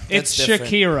this. It's that's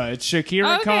different. Shakira. It's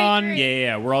ShakiraCon. Okay, great.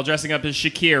 Yeah, we're all dressing up as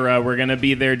Shakira. We're gonna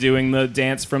be there doing the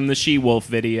dance from the She-Wolf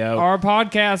video. Our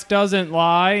podcast doesn't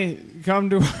lie. Come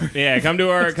to our... Yeah, come to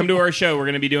our show. We're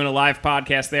gonna be doing a live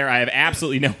podcast there. I have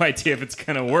absolutely no idea if it's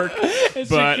gonna work. It's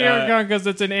but, ShakiraCon because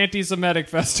it's an anti-Semitic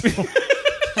festival.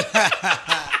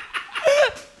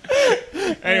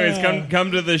 Anyways,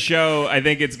 come to the show. I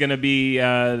think it's gonna be.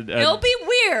 It'll be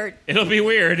weird. It'll be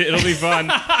weird. It'll be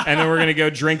fun, and then we're gonna go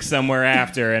drink somewhere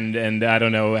after, and I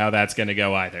don't know how that's gonna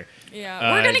go either.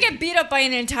 Yeah, we're gonna get beat up by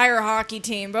an entire hockey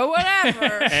team, but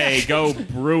whatever. Hey, go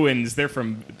Bruins! They're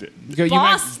from. Go,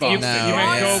 Boston. You No.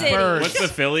 meant go City. Birds. What's the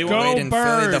Philly Go one? Wait, in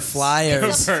Philly, the Birds.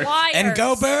 Flyers. The Flyers. And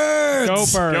go Birds! Go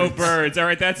Birds. Go Birds! All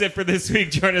right, that's it for this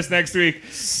week. Join us next week.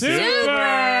 Super.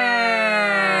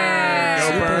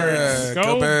 Go Birds! Go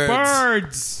Go Birds.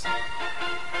 Birds.